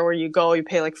like here where you go, you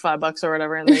pay like $5 or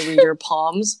whatever and they read your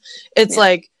palms. It's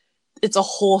like, it's a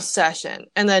whole session.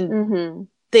 And then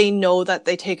they know that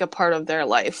they take a part of their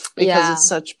life because it's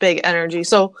such big energy.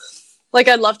 So like,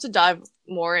 I'd love to dive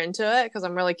more into it because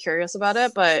I'm really curious about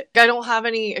it, but I don't have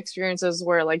any experiences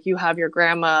where like you have your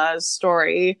grandma's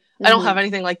story. I don't have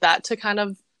anything like that to kind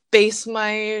of base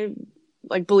my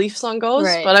like beliefs on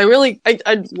ghosts, but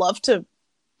I'd love to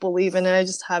believe in it. I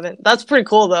just haven't. That's pretty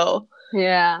cool though.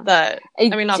 Yeah.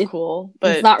 Not cool,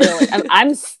 but it's not really.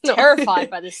 I'm terrified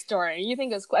by this story. You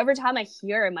think it's cool. Every time I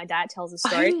hear it, my dad tells a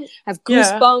story, I have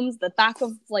goosebumps. The back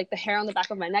of like the hair on the back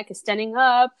of my neck is standing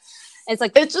up. It's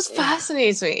like, it just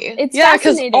fascinates me. It's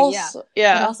fascinating. Also,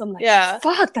 But also I'm like,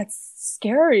 fuck, that's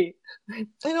scary.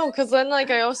 I know, because then like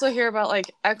I also hear about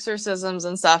like exorcisms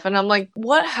and stuff, and I'm like,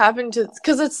 what happened to?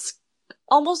 Because it's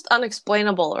almost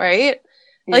unexplainable, right?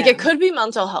 Like, it could be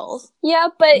mental health. Yeah,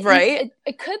 but right?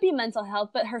 It could be mental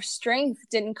health, but her strength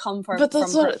didn't come from. But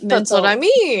that's what I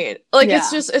mean. Like,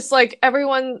 it's like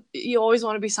everyone. You always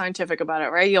want to be scientific about it,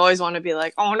 right? You always want to be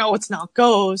like, oh no, it's not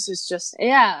ghosts. It's just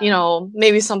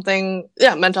maybe something,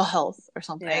 mental health or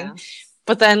something. Yeah.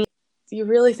 But then you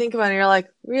really think about it, and you're like,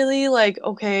 really, like,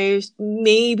 okay,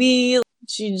 maybe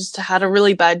she just had a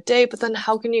really bad day. But then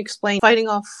how can you explain fighting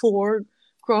off 4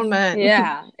 grown men?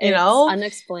 Yeah, you know,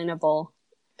 unexplainable.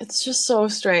 It's just so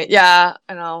strange. Yeah,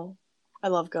 I know. I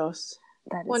love ghosts.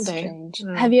 That is One day. strange.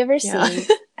 Mm. Have you ever Yeah.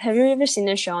 seen Have you ever seen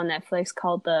a show on Netflix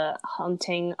called The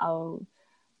Haunting of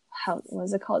what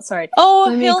was it called? Sorry. Oh,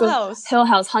 Let me Hill go- House. Hill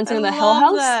House. Haunting of the Hill love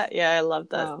House. that. Yeah, I love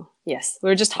that. Oh, yes. We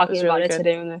were just talking was about really it good.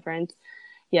 today with my friend.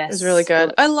 Yes. It was really good.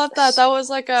 So- I love that. That was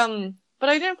like but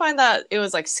I didn't find that it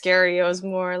was like scary. It was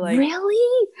more like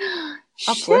really?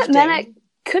 Shit, uplifting. man, I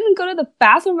couldn't go to the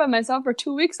bathroom by myself for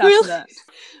 2 weeks after Really? that.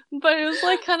 But it was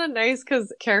like kind of nice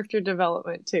because character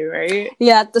development too, right?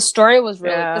 Yeah, the story was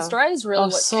really Yeah. the story is really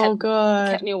what so kept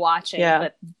good. me watching. Yeah.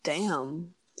 But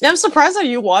damn. Yeah, I'm surprised that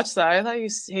you watched that. I thought you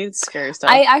hated scary stuff.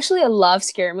 I actually love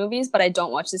scary movies, but I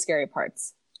don't watch the scary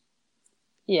parts.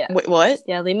 Yeah. Wait, what?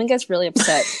 Yeah, Lehman gets really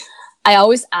upset. I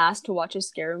always ask to watch a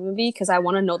scary movie because I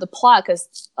want to know the plot,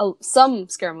 because some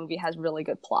scary movie has really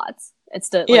good plots. It's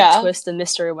the twist, the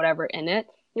mystery, whatever in it.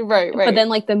 Right. But then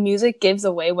like the music gives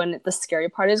away when the scary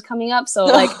part is coming up. So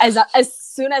like as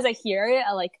soon as I hear it,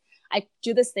 I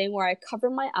do this thing where I cover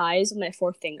my eyes with my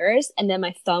 4 fingers, and then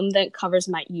my thumb then covers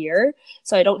my ear,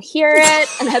 so I don't hear it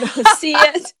and I don't see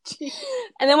it.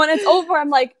 And then when it's over, I'm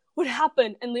like, what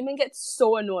happened? And Lehman gets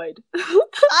so annoyed. But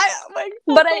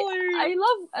I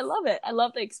love it. I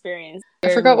love the experience.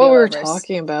 I forgot what we were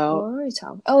talking about. What were we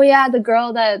talking? Oh yeah, the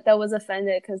girl that was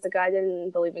offended because the guy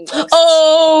didn't believe in ghosts.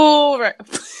 Oh, right.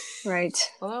 Right.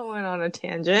 Well, that went on a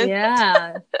tangent.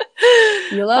 Yeah.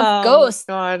 You love ghosts.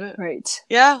 God. Right.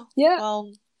 Yeah. Yeah.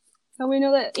 Well, and we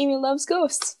know that Amy loves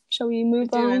ghosts. Shall we move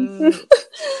we do, on? and-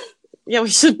 yeah, we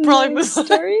should probably move on.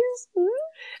 Stories?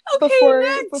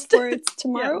 Okay, before it's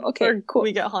tomorrow? Yeah, okay, or cool.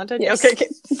 we get haunted? Yes. Okay,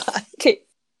 bye. Okay.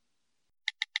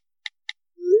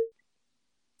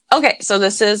 Okay, so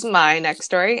this is my next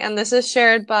story, and this is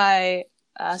shared by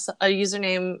a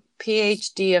username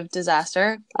PhD of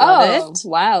Disaster. Love it.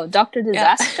 Wow, Dr.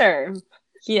 Disaster.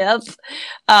 Yep.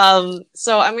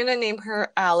 So I'm gonna name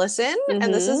her Allison,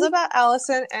 and this is about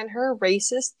Allison and her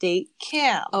racist date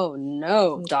Cam. Oh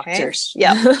no, Okay. doctors.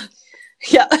 Yeah.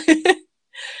 Yeah.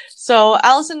 So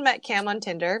Allison met Cam on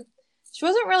Tinder. She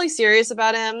wasn't really serious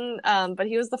about him, but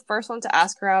he was the first one to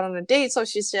ask her out on a date, so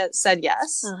she said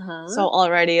yes. Uh-huh. So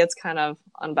already it's kind of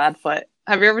on bad foot.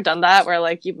 Have you ever done that where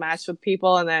like you matched with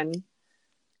people and then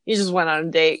you just went on a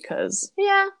date because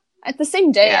yeah, at the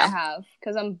same day Yeah. I have,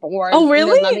 because I'm bored. Oh and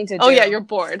really? There's nothing to do. Oh yeah, you're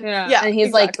bored. Yeah, and he's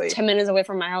exactly. like 10 minutes away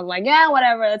from my house. Like, yeah,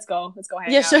 whatever. Let's go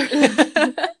hang out. sure.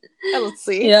 Yeah, let's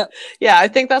see. Yeah. Yeah, I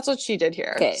think that's what she did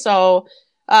here. Okay. So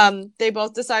they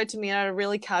both decided to meet at a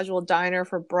really casual diner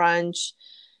for brunch.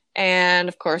 And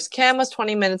of course, Cam was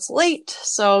 20 minutes late.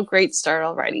 So great start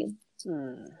already.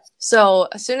 So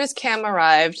as soon as Cam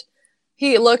arrived,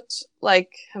 he looked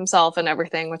like himself and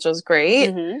everything, which was great.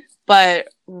 Mm-hmm. But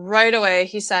right away,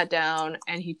 he sat down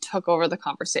and he took over the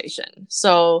conversation.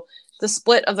 So the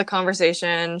split of the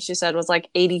conversation, she said, was like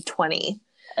 80-20.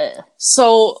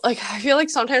 So, like, I feel like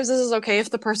sometimes this is okay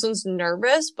if the person's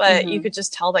nervous, but you could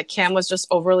just tell that Cam was just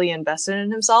overly invested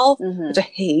in himself, which I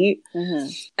hate.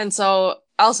 And so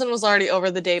Allison was already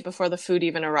over the date before the food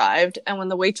even arrived. And when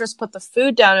the waitress put the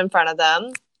food down in front of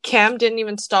them, Cam didn't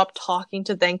even stop talking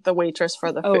to thank the waitress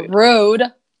for the food. Rude.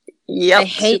 Yep. I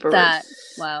hate super that.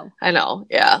 rude. Wow. I know.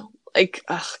 Yeah. Like,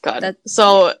 oh, God.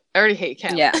 So I already hate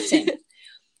Cam. Yeah, same.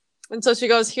 And so she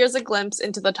goes, here's a glimpse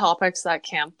into the topics that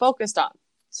Cam focused on.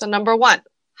 So number 1,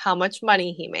 how much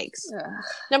money he makes.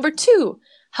 Number 2,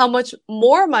 how much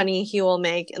more money he will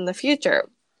make in the future.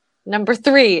 Number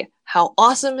 3, how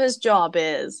awesome his job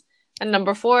is. And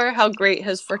number 4, how great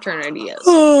his fraternity is.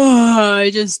 I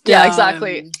just Yeah,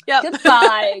 exactly. Yep.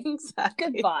 Goodbye.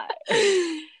 Exactly. Goodbye.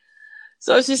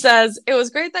 So she says, it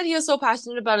was great that he was so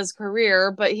passionate about his career,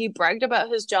 but he bragged about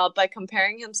his job by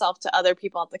comparing himself to other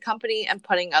people at the company and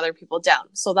putting other people down.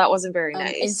 So that wasn't very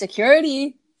nice.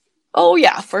 Insecurity. Oh,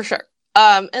 yeah, for sure.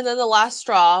 And then the last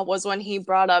straw was when he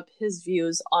brought up his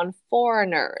views on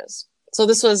foreigners. So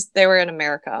they were in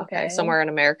America, okay, somewhere in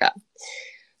America.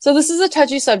 So this is a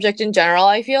touchy subject in general.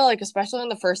 I feel like, especially on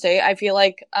the first date, I feel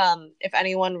like if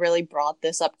anyone really brought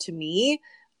this up to me,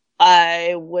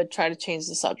 I would try to change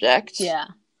the subject. Yeah.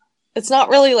 It's not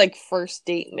really like first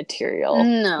date material.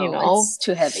 No, you know? it's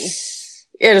too heavy.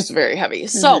 It is very heavy.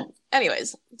 So,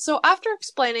 anyways, after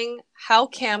explaining how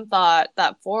Cam thought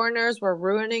that foreigners were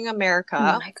ruining America,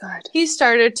 Oh my God. he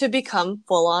started to become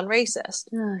full-on racist.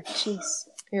 Oh, jeez.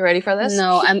 You ready for this?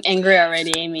 No, I'm angry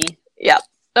already, Amy. Yep.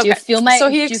 Okay. Do you feel my do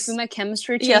you feel my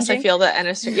chemistry changing? Yes, I feel that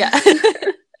energy. Yeah.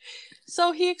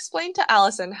 So he explained to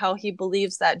Allison how he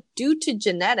believes that due to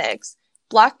genetics,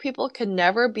 Black people can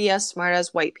never be as smart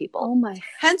as white people. Oh my.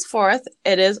 Henceforth,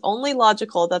 it is only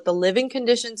logical that the living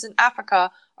conditions in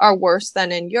Africa are worse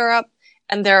than in Europe,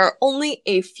 and there are only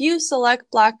a few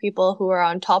select Black people who are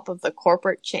on top of the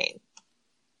corporate chain.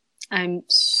 I'm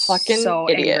Fucking so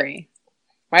idiot. angry.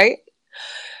 Right?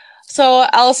 So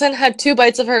Allison had 2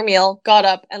 bites of her meal, got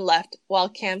up, and left, while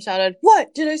Cam shouted,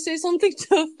 "What? Did I say something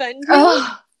to offend you?"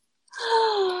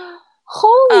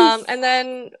 Holy And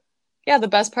then, yeah, the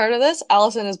best part of this,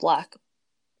 Allison is Black.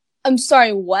 I'm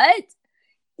sorry, what?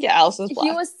 Yeah, Allison's Black.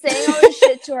 He was saying all this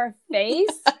shit to her face?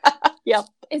 Yep.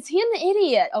 Is he an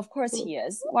idiot? Of course he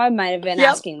is. Well, I might have been Yep.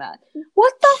 asking that.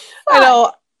 What the fuck? I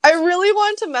know. I really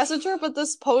wanted to message her, but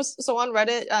this post, so on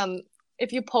Reddit,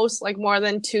 if you post like more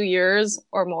than 2 years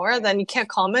or more, then you can't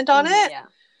comment on it. Yeah.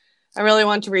 I really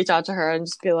want to reach out to her and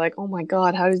just be like, "Oh my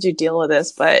god, how did you deal with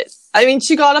this?" But I mean,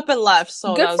 she got up and left,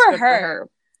 so Good that was for good her. for her.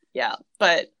 Yeah,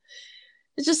 but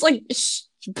it just like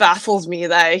baffles me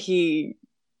that he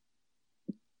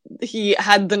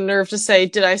had the nerve to say,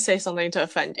 "Did I say something to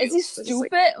offend you?" Is he It's just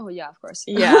stupid? like, Oh yeah, of course.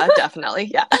 yeah,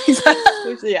 definitely. Yeah,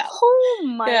 exactly. Yeah. Oh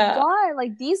my Yeah. god!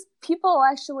 Like these people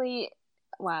actually.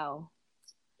 Wow.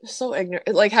 So ignorant.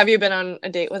 Like, have you been on a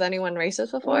date with anyone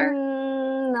racist before?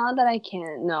 Not that I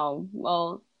can. No.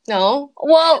 Well. No.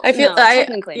 Well. I feel no,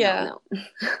 technically yeah.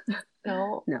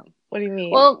 no. No. What do you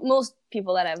mean? Well, most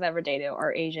people that I've ever dated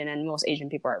are Asian, and most Asian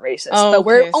people are racist. Oh, but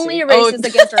we're okay, I only see. racist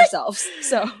against ourselves.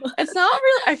 So it's not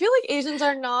really. I feel like Asians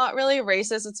are not really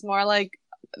racist. It's more like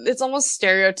it's almost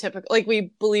stereotypical. Like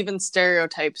we believe in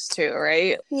stereotypes too,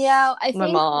 right? yeah, I My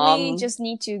think mom. we just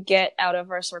need to get out of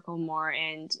our circle more.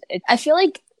 And I feel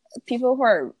like people who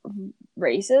are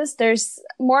racist, there's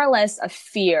more or less a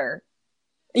fear.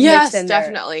 Yes,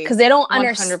 definitely. Because they don't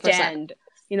 100%. understand.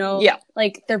 You know, Yeah.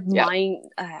 like their mind,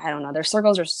 I don't know, their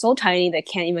circles are so tiny they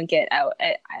can't even get out.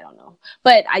 I don't know.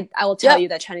 But I will tell you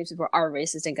that Chinese people are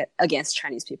racist against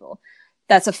Chinese people.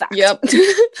 That's a fact. Yep.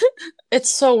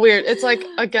 It's so weird. It's like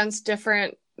against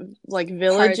different like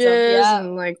villages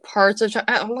and like parts of China.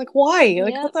 I'm like, why?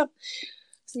 Like, what the?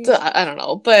 I don't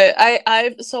know. But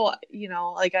I've so you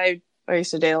know, like I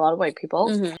used to date a lot of white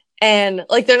people, and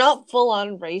like they're not full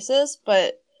on racist,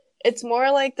 but it's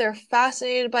more like they're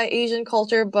fascinated by Asian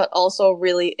culture, but also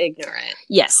really ignorant.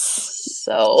 Yes.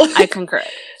 So I concur.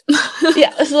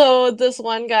 Yeah. So this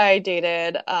one guy I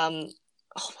dated, oh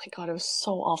my god, it was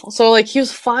so awful. So like he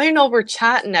was fine over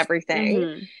chat and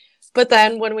everything, but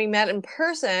then when we met in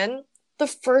person, the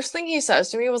first thing he says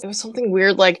to me was something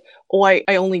weird like, "Oh, I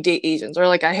only date Asians," or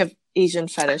like I have Asian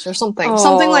fetish or something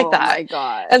like that. Oh my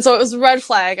god. And so it was a red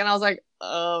flag, and I was like,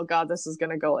 "Oh god, this is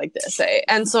gonna go like this, eh?"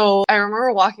 And so I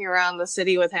remember walking around the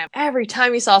city with him. Every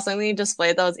time he saw something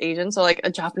displayed that was Asian, so like a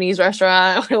Japanese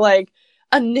restaurant or like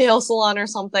a nail salon or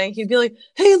something, he'd be like,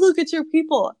 "Hey, look, it's your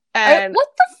people." And what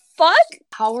the fuck?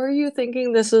 how are you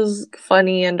thinking this is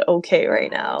funny and okay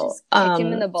right now? Just kick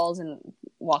him in the balls and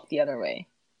walk the other way.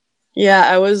 Yeah,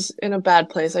 I was in a bad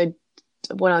place. I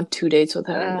went on 2 dates with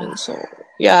him, and so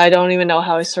yeah, I don't even know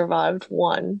how I survived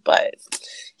one, but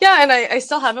yeah, and I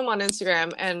still have him on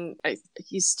Instagram, and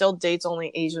he still dates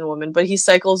only Asian women, but he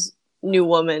cycles new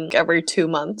women every 2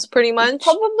 months, pretty much.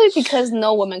 Probably because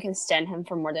no woman can stand him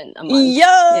for more than a month.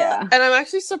 Yeah. And I'm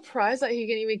actually surprised that he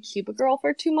can even keep a girl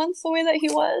for 2 months the way that he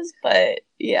was, but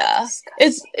yeah,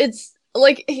 it's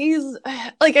like he's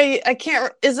like I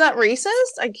can't. Is that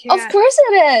racist? I can't. Of course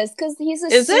it is, because he's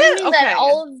assuming that Okay.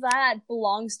 all of that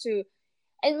belongs to,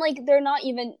 and like they're not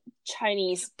even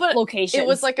Chinese locations. It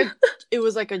was like a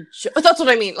joke. That's what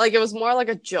I mean. Like it was more like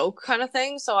a joke kind of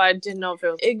thing. So I didn't know if it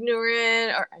was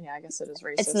ignorant or yeah, I guess it is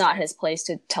racist. It's not his place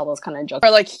to tell those kind of jokes.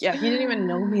 Or like yeah, he didn't even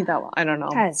know me that well. I don't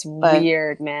know. That's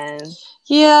weird, man.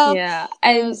 Yeah. Yeah.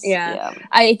 And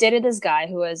I dated this guy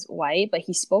who was white, but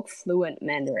he spoke fluent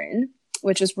Mandarin,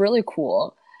 which was really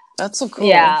cool. That's so cool.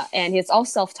 Yeah, and he's all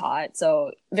self-taught,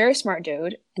 so very smart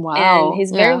dude. Wow. And he's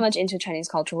very much into Chinese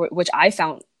culture, which I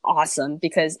found awesome,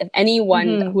 because if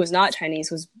anyone who is not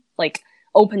Chinese was like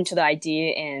open to the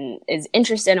idea and is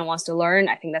interested and wants to learn,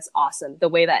 I think that's awesome. The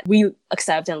way that we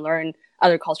accept and learn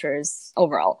other cultures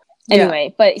overall.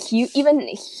 Anyway, but he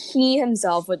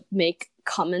himself would make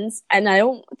comments, and I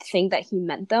don't think that he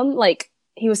meant them. Like,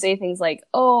 he would say things like,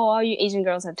 "Oh, all you Asian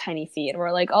girls have tiny feet,"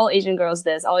 or like, "All Asian girls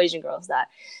this, all Asian girls that."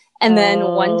 And then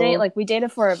one day, like, we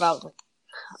dated for about like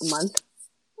a month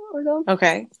or so.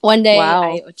 Okay. One day,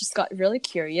 I just got really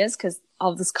curious because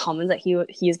of this comment that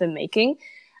he's been making,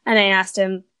 and I asked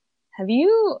him, "Have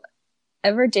you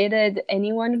ever dated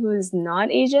anyone who is not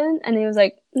Asian?" And he was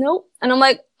like, "Nope." And I'm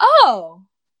like, "Oh,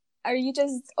 are you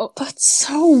just that's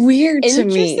so weird to me.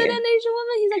 Interested in Asian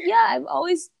women?" He's like, "Yeah, I've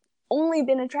always only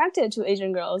been attracted to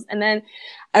Asian girls." And then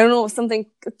I don't know, something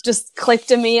just clicked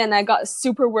to me, and I got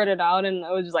super weirded out, and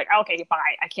I was just like, "Okay,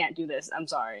 bye. I can't do this. I'm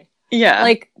sorry." Yeah.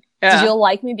 Like, Did you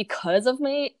like me because of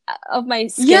my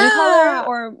skin color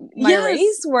or my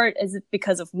race, or is it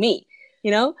because of me?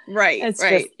 You know, right? It's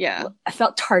right. just, yeah. I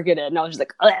felt targeted, and I was just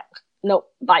like, ugh, no,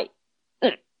 bye.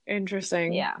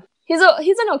 Interesting. Yeah, he's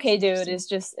an okay dude. It's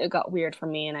just it got weird for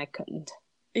me, and I couldn't.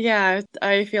 Yeah,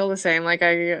 I feel the same. Like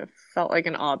I felt like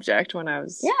an object when I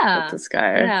was with this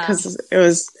guy because it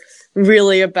was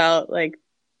really about like,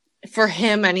 for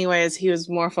him anyways, he was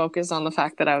more focused on the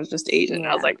fact that I was just Asian.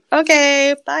 I was like,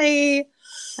 okay, bye.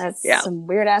 That's some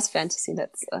weird ass fantasy.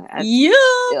 That's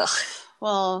yeah.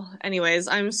 Well, anyways,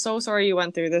 I'm so sorry you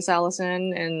went through this,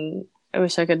 Allison, and I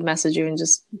wish I could message you and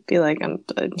just be like, I'm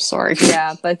sorry.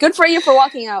 Yeah, but good for you for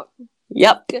walking out.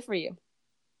 Yep. Good for you.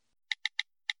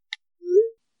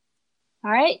 All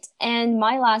right, and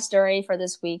my last story for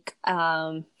this week,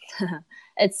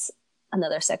 it's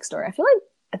another sex story. I feel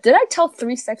like, did I tell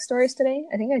 3 sex stories today?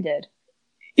 I think I did.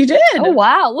 You did? Oh,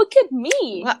 wow, look at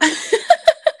me.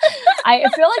 I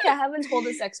feel like I haven't told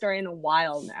a sex story in a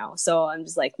while now, so I'm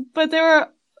just like... But there were...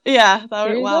 Yeah,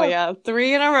 yeah.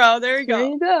 3 in a row. There you go. There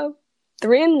you go.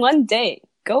 3 in one day.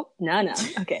 Go, Nana.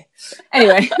 Okay.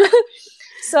 Anyway...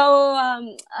 So,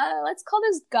 let's call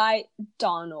this guy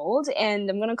Donald, and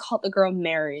I'm gonna call the girl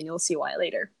Mary, and you'll see why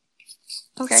later.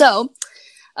 Okay. So,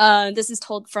 this is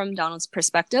told from Donald's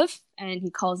perspective, and he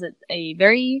calls it a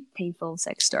very painful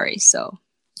sex story, so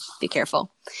be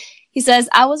careful. He says,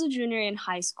 I was a junior in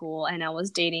high school, and I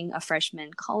was dating a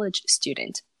freshman college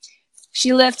student.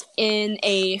 She lived in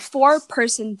a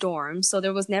 4-person dorm, so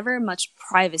there was never much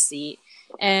privacy.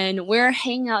 And we're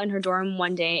hanging out in her dorm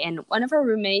one day, and one of her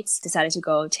roommates decided to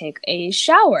go take a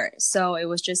shower. So it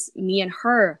was just me and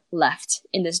her left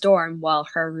in this dorm while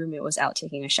her roommate was out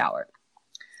taking a shower.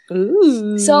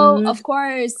 Ooh. So, of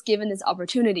course, given this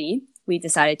opportunity, we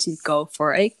decided to go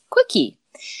for a quickie.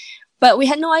 But we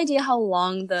had no idea how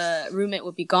long the roommate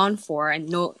would be gone for,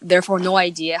 and therefore no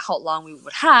idea how long we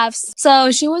would have.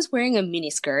 So she was wearing a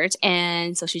miniskirt,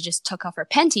 and so she just took off her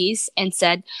panties and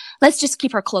said, let's just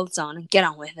keep her clothes on and get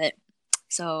on with it.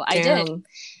 So I did.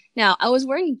 Now, I was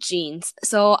wearing jeans,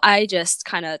 so I just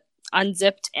kind of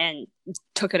unzipped and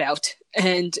took it out,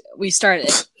 and we started.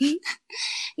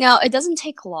 Now, it doesn't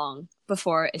take long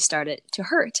before it started to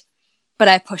hurt, but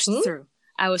I pushed through.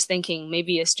 I was thinking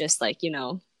maybe it's just like,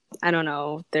 I don't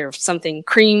know, there's something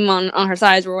cream on her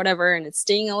thighs or whatever, and it's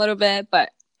stinging a little bit,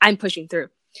 but I'm pushing through.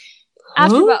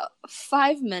 After about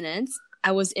 5 minutes,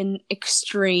 I was in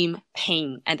extreme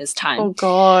pain at this time. Oh,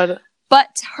 God.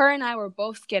 But her and I were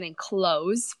both getting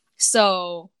close,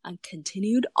 so I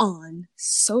continued on,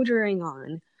 soldiering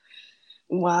on.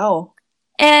 Wow.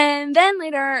 And then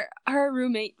later, her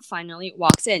roommate finally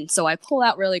walks in, so I pull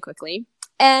out really quickly,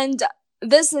 and...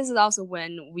 this is also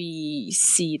when we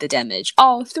see the damage.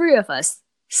 All 3 of us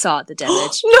saw the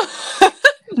damage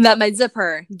that my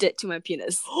zipper did to my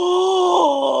penis.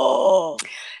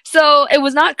 So it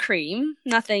was not cream,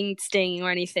 nothing stinging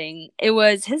or anything. It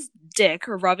was his dick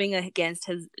rubbing against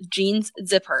his jeans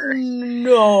zipper.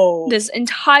 No. This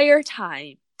entire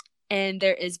time. And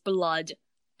there is blood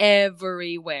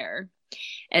everywhere.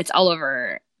 It's all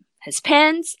over his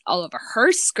pants, all over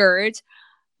her skirt,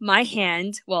 my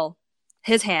hand,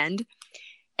 his hand,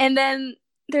 and then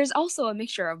there's also a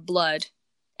mixture of blood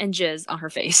and jizz on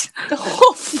her face.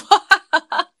 Oh,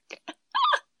 fuck.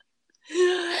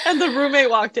 And the roommate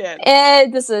walked in.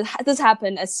 And this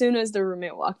happened as soon as the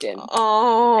roommate walked in.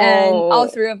 Oh. And all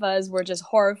 3 of us were just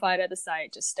horrified at the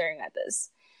sight, just staring at this.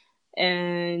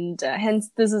 And hence,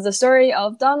 this is the story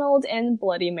of Donald and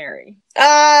Bloody Mary.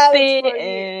 The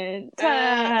end.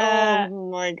 Oh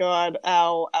my God.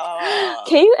 Ow.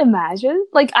 Can you imagine?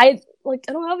 I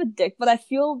don't have a dick, but I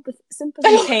feel the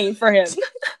sympathy pain for him.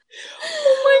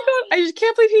 Oh my God. I just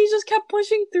can't believe he just kept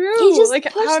pushing through.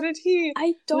 How did he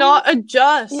not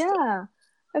adjust? Yeah.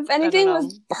 If anything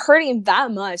was hurting that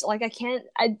much, I can't,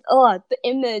 the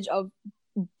image of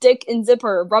dick and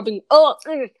zipper rubbing,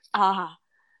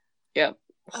 Yep.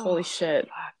 Holy shit.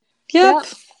 Yep.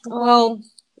 Well,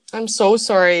 I'm so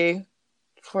sorry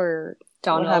for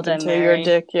Donald what happened and to Mary. your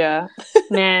dick, yeah.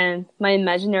 Man, my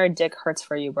imaginary dick hurts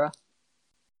for you, bro.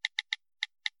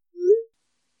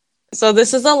 So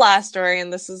this is the last story,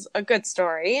 and this is a good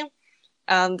story.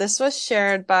 This was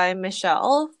shared by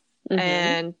Michelle,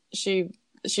 and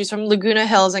she's from Laguna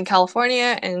Hills in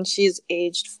California, and she's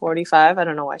aged 45. I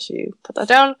don't know why she put that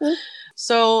down.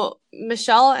 So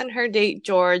Michelle and her date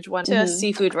George went to a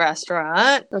seafood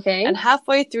restaurant. Okay. And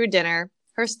halfway through dinner,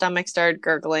 her stomach started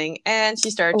gurgling, and she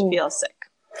started to feel sick.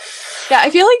 Yeah, I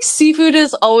feel like seafood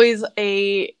is always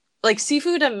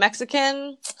seafood and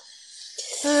Mexican.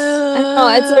 I don't know,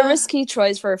 it's a risky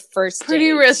choice for a first date.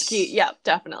 Pretty risky. Yeah,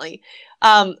 definitely.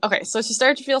 Okay, so she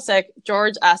started to feel sick.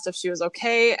 George asked if she was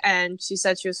okay, and she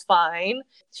said she was fine.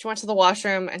 She went to the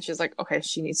washroom, and she was like, okay,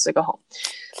 she needs to go home.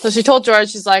 So she told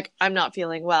George, she's like, I'm not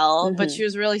feeling well. But she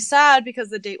was really sad because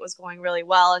the date was going really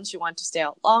well, and she wanted to stay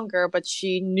out longer, but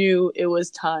she knew it was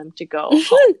time to go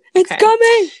home. It's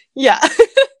coming! Yeah.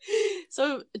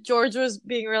 So George was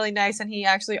being really nice, and he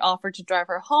actually offered to drive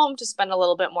her home to spend a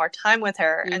little bit more time with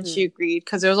her, and she agreed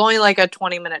because it was only like a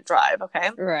 20-minute drive, okay?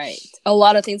 Right. A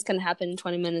lot of things can happen in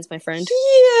 20 minutes, my friend.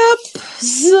 Yep.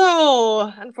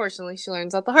 So, unfortunately, she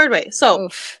learns that the hard way. So,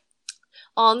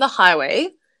 on the highway,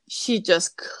 she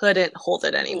just couldn't hold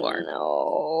it anymore.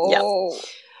 No. Yep.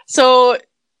 So,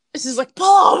 she's like,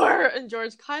 pull over! And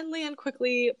George kindly and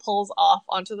quickly pulls off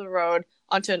onto the road,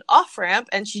 onto an off-ramp,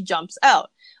 and she jumps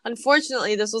out.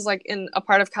 Unfortunately, this was like in a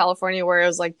part of California where it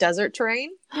was like desert terrain.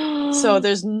 So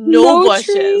there's no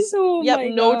bushes. Trees? Oh yep, my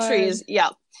no God. trees.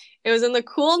 Yep. It was in the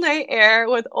cool night air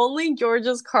with only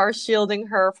George's car shielding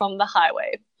her from the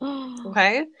highway.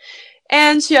 Okay?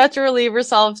 And she had to relieve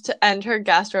herself to end her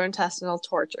gastrointestinal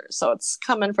torture. So it's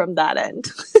coming from that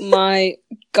end. My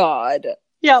God.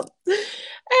 Yep.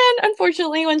 And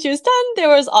unfortunately, when she was done, there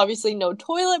was obviously no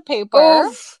toilet paper.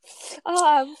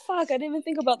 Oh, fuck. I didn't even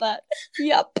think about that.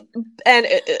 Yep. And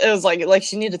it was like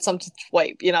she needed something to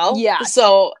wipe, you know? Yeah.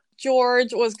 So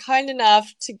George was kind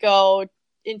enough to go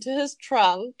into his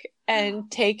trunk and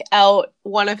take out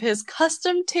one of his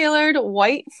custom-tailored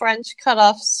white French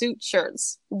cut-off suit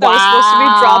shirts. That was supposed to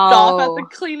be dropped off at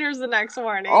the cleaners the next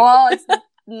morning. Oh,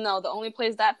 no, the only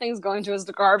place that thing's going to is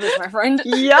the garbage, my friend.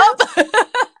 Yep.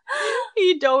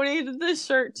 He donated the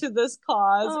shirt to this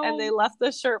cause, and they left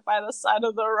the shirt by the side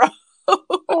of the road.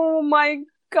 Oh my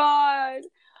God.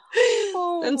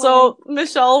 Oh and so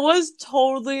Michelle was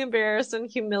totally embarrassed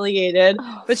and humiliated,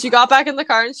 but she got back in the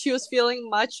car and she was feeling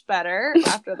much better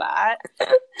after that.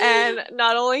 And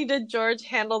not only did George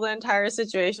handle the entire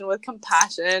situation with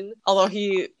compassion, although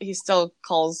he still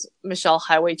calls Michelle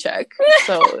highway chick.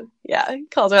 So yeah, he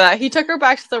calls her that. He took her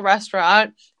back to the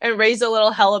restaurant and raised a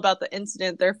little hell about the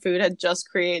incident their food had just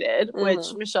created,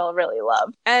 which Michelle really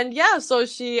loved. And yeah, so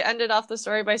she ended off the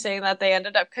story by saying that they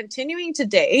ended up continuing to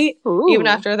date, even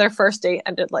after their first date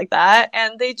ended like that.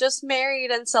 And they just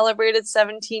married and celebrated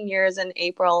 17 years in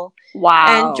April.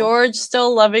 Wow. And George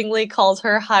still lovingly calls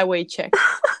her highway chick.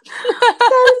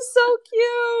 That is so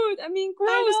cute. I mean,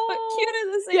 gross, but cute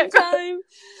at the same time.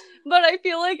 But I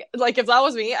feel like if that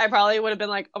was me, I probably would have been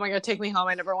like, oh my God, take me home.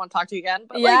 I never want to talk to you again.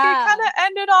 But like, it kind of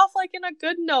ended off like in a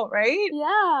good note, right?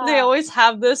 Yeah. They always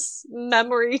have this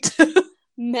memory to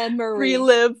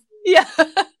relive. Yeah.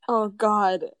 Oh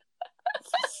God.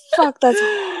 Fuck, that's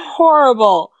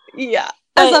horrible. Yeah.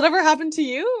 Has that ever happened to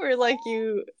you? Or like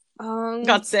you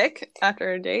got sick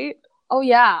after a date? Oh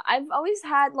yeah. I've always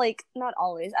had not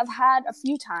always. I've had a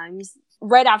few times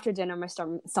right after dinner my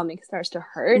stomach starts to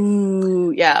hurt.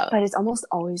 Ooh, yeah. But it's almost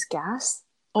always gas.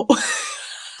 Oh.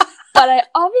 But I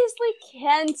obviously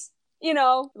can't,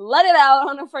 let it out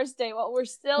on a first date while we're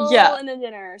still in the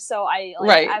dinner. So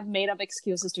I've made up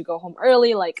excuses to go home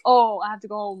early. Like, oh, I have to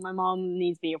go home. My mom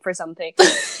needs me for something.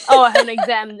 Oh, I have an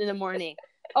exam in the morning.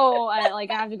 Oh, I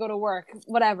have to go to work.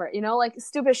 Whatever,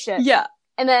 stupid shit. Yeah.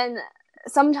 And then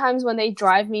sometimes when they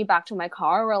drive me back to my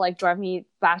car or drive me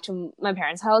back to my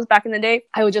parents' house back in the day,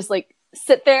 I would just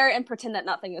sit there and pretend that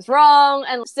nothing is wrong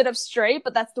and sit up straight.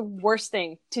 But that's the worst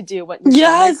thing to do when your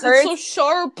stomach hurts. It's so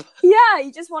sharp. Yeah,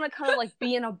 you just want to kind of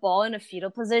be in a ball in a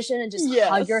fetal position and just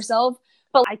hug yourself.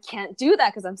 But I can't do that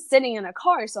because I'm sitting in a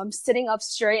car, so I'm sitting up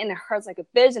straight and it hurts like a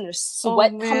bitch and there's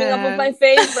sweat coming up of my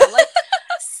face. But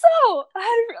so I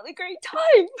had a really great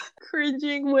time.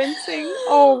 Cringing, wincing.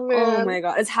 Oh man. Oh my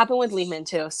God. It's happened with Lehman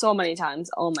too. So many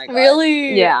times. Oh my God.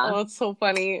 Really? Yeah. Oh, that's so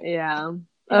funny. Yeah.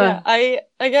 Yeah. I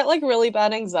get really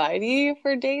bad anxiety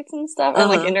for dates and stuff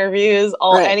and interviews,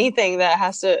 anything that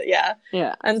has to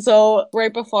Yeah. And so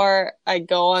right before I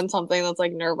go on something that's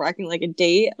nerve-wracking, like a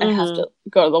date, I have to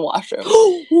go to the washroom.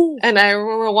 And I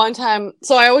remember one time,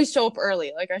 so I always show up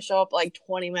early. I show up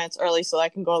 20 minutes early so I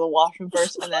can go to the washroom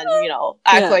first and then,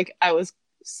 act like I was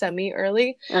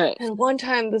semi-early. Right. And one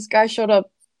time this guy showed up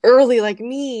early like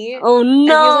me. Oh no. And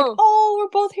he was like, oh, we're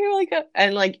both here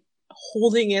and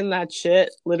holding in that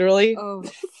shit, literally. Oh,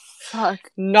 fuck.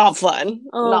 Not fun.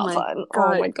 Oh, Not fun.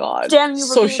 God. Oh my God. Damn, you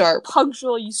were so being sharp.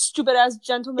 punctual, you stupid ass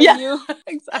gentleman, you.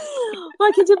 Exactly.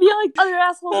 Why can't you be other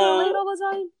assholes are late all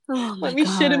the time? Oh my Let me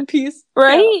God. shit in peace.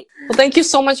 Right? Yeah. Well, thank you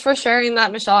so much for sharing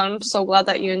that, Michelle. I'm so glad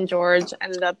that you and George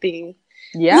ended up living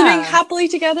happily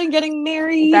together and getting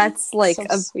married. That's so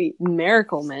a sweet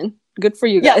miracle, man. Good for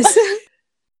you guys.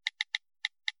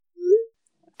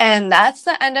 And that's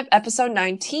the end of episode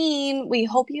 19. We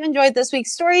hope you enjoyed this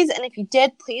week's stories. And if you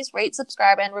did, please rate,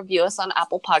 subscribe, and review us on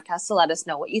Apple Podcasts to let us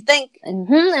know what you think. And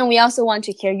we also want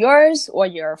to hear yours or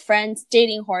your friends'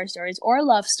 dating horror stories or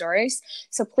love stories.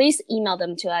 So please email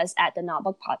them to us at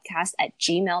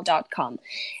thenotebookpodcast@gmail.com.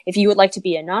 If you would like to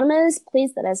be anonymous,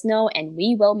 please let us know and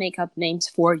we will make up names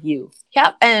for you.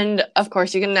 Yep. And of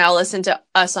course, you can now listen to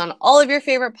us on all of your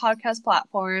favorite podcast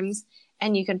platforms.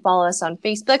 And you can follow us on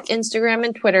Facebook, Instagram,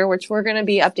 and Twitter, which we're going to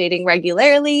be updating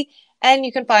regularly. And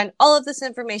you can find all of this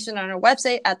information on our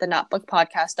website at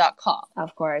thenotebookpodcast.com.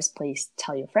 Of course, please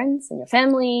tell your friends and your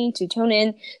family to tune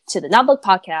in to the Notebook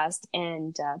Podcast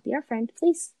and be our friend,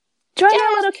 please. Join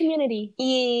our little community.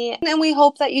 Yeah. And we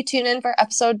hope that you tune in for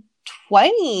episode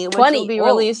 20, which will be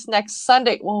released next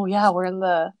Sunday. Oh, yeah, we're in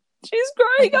the... She's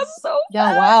growing up so fast.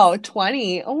 Yeah, wow,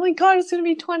 20. Oh my god, it's going to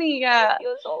be 20, yeah.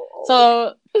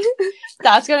 So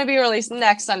that's going to be released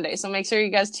next Sunday, so make sure you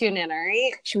guys tune in,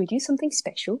 alright? Should we do something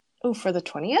special? Oh, for the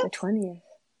 20th? The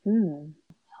 20th.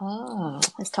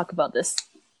 Let's talk about this.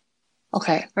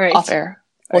 Okay, all right. Off air.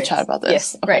 We'll chat about this.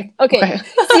 Yes, okay. Okay.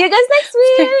 See you guys next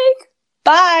week.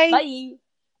 Bye. Bye.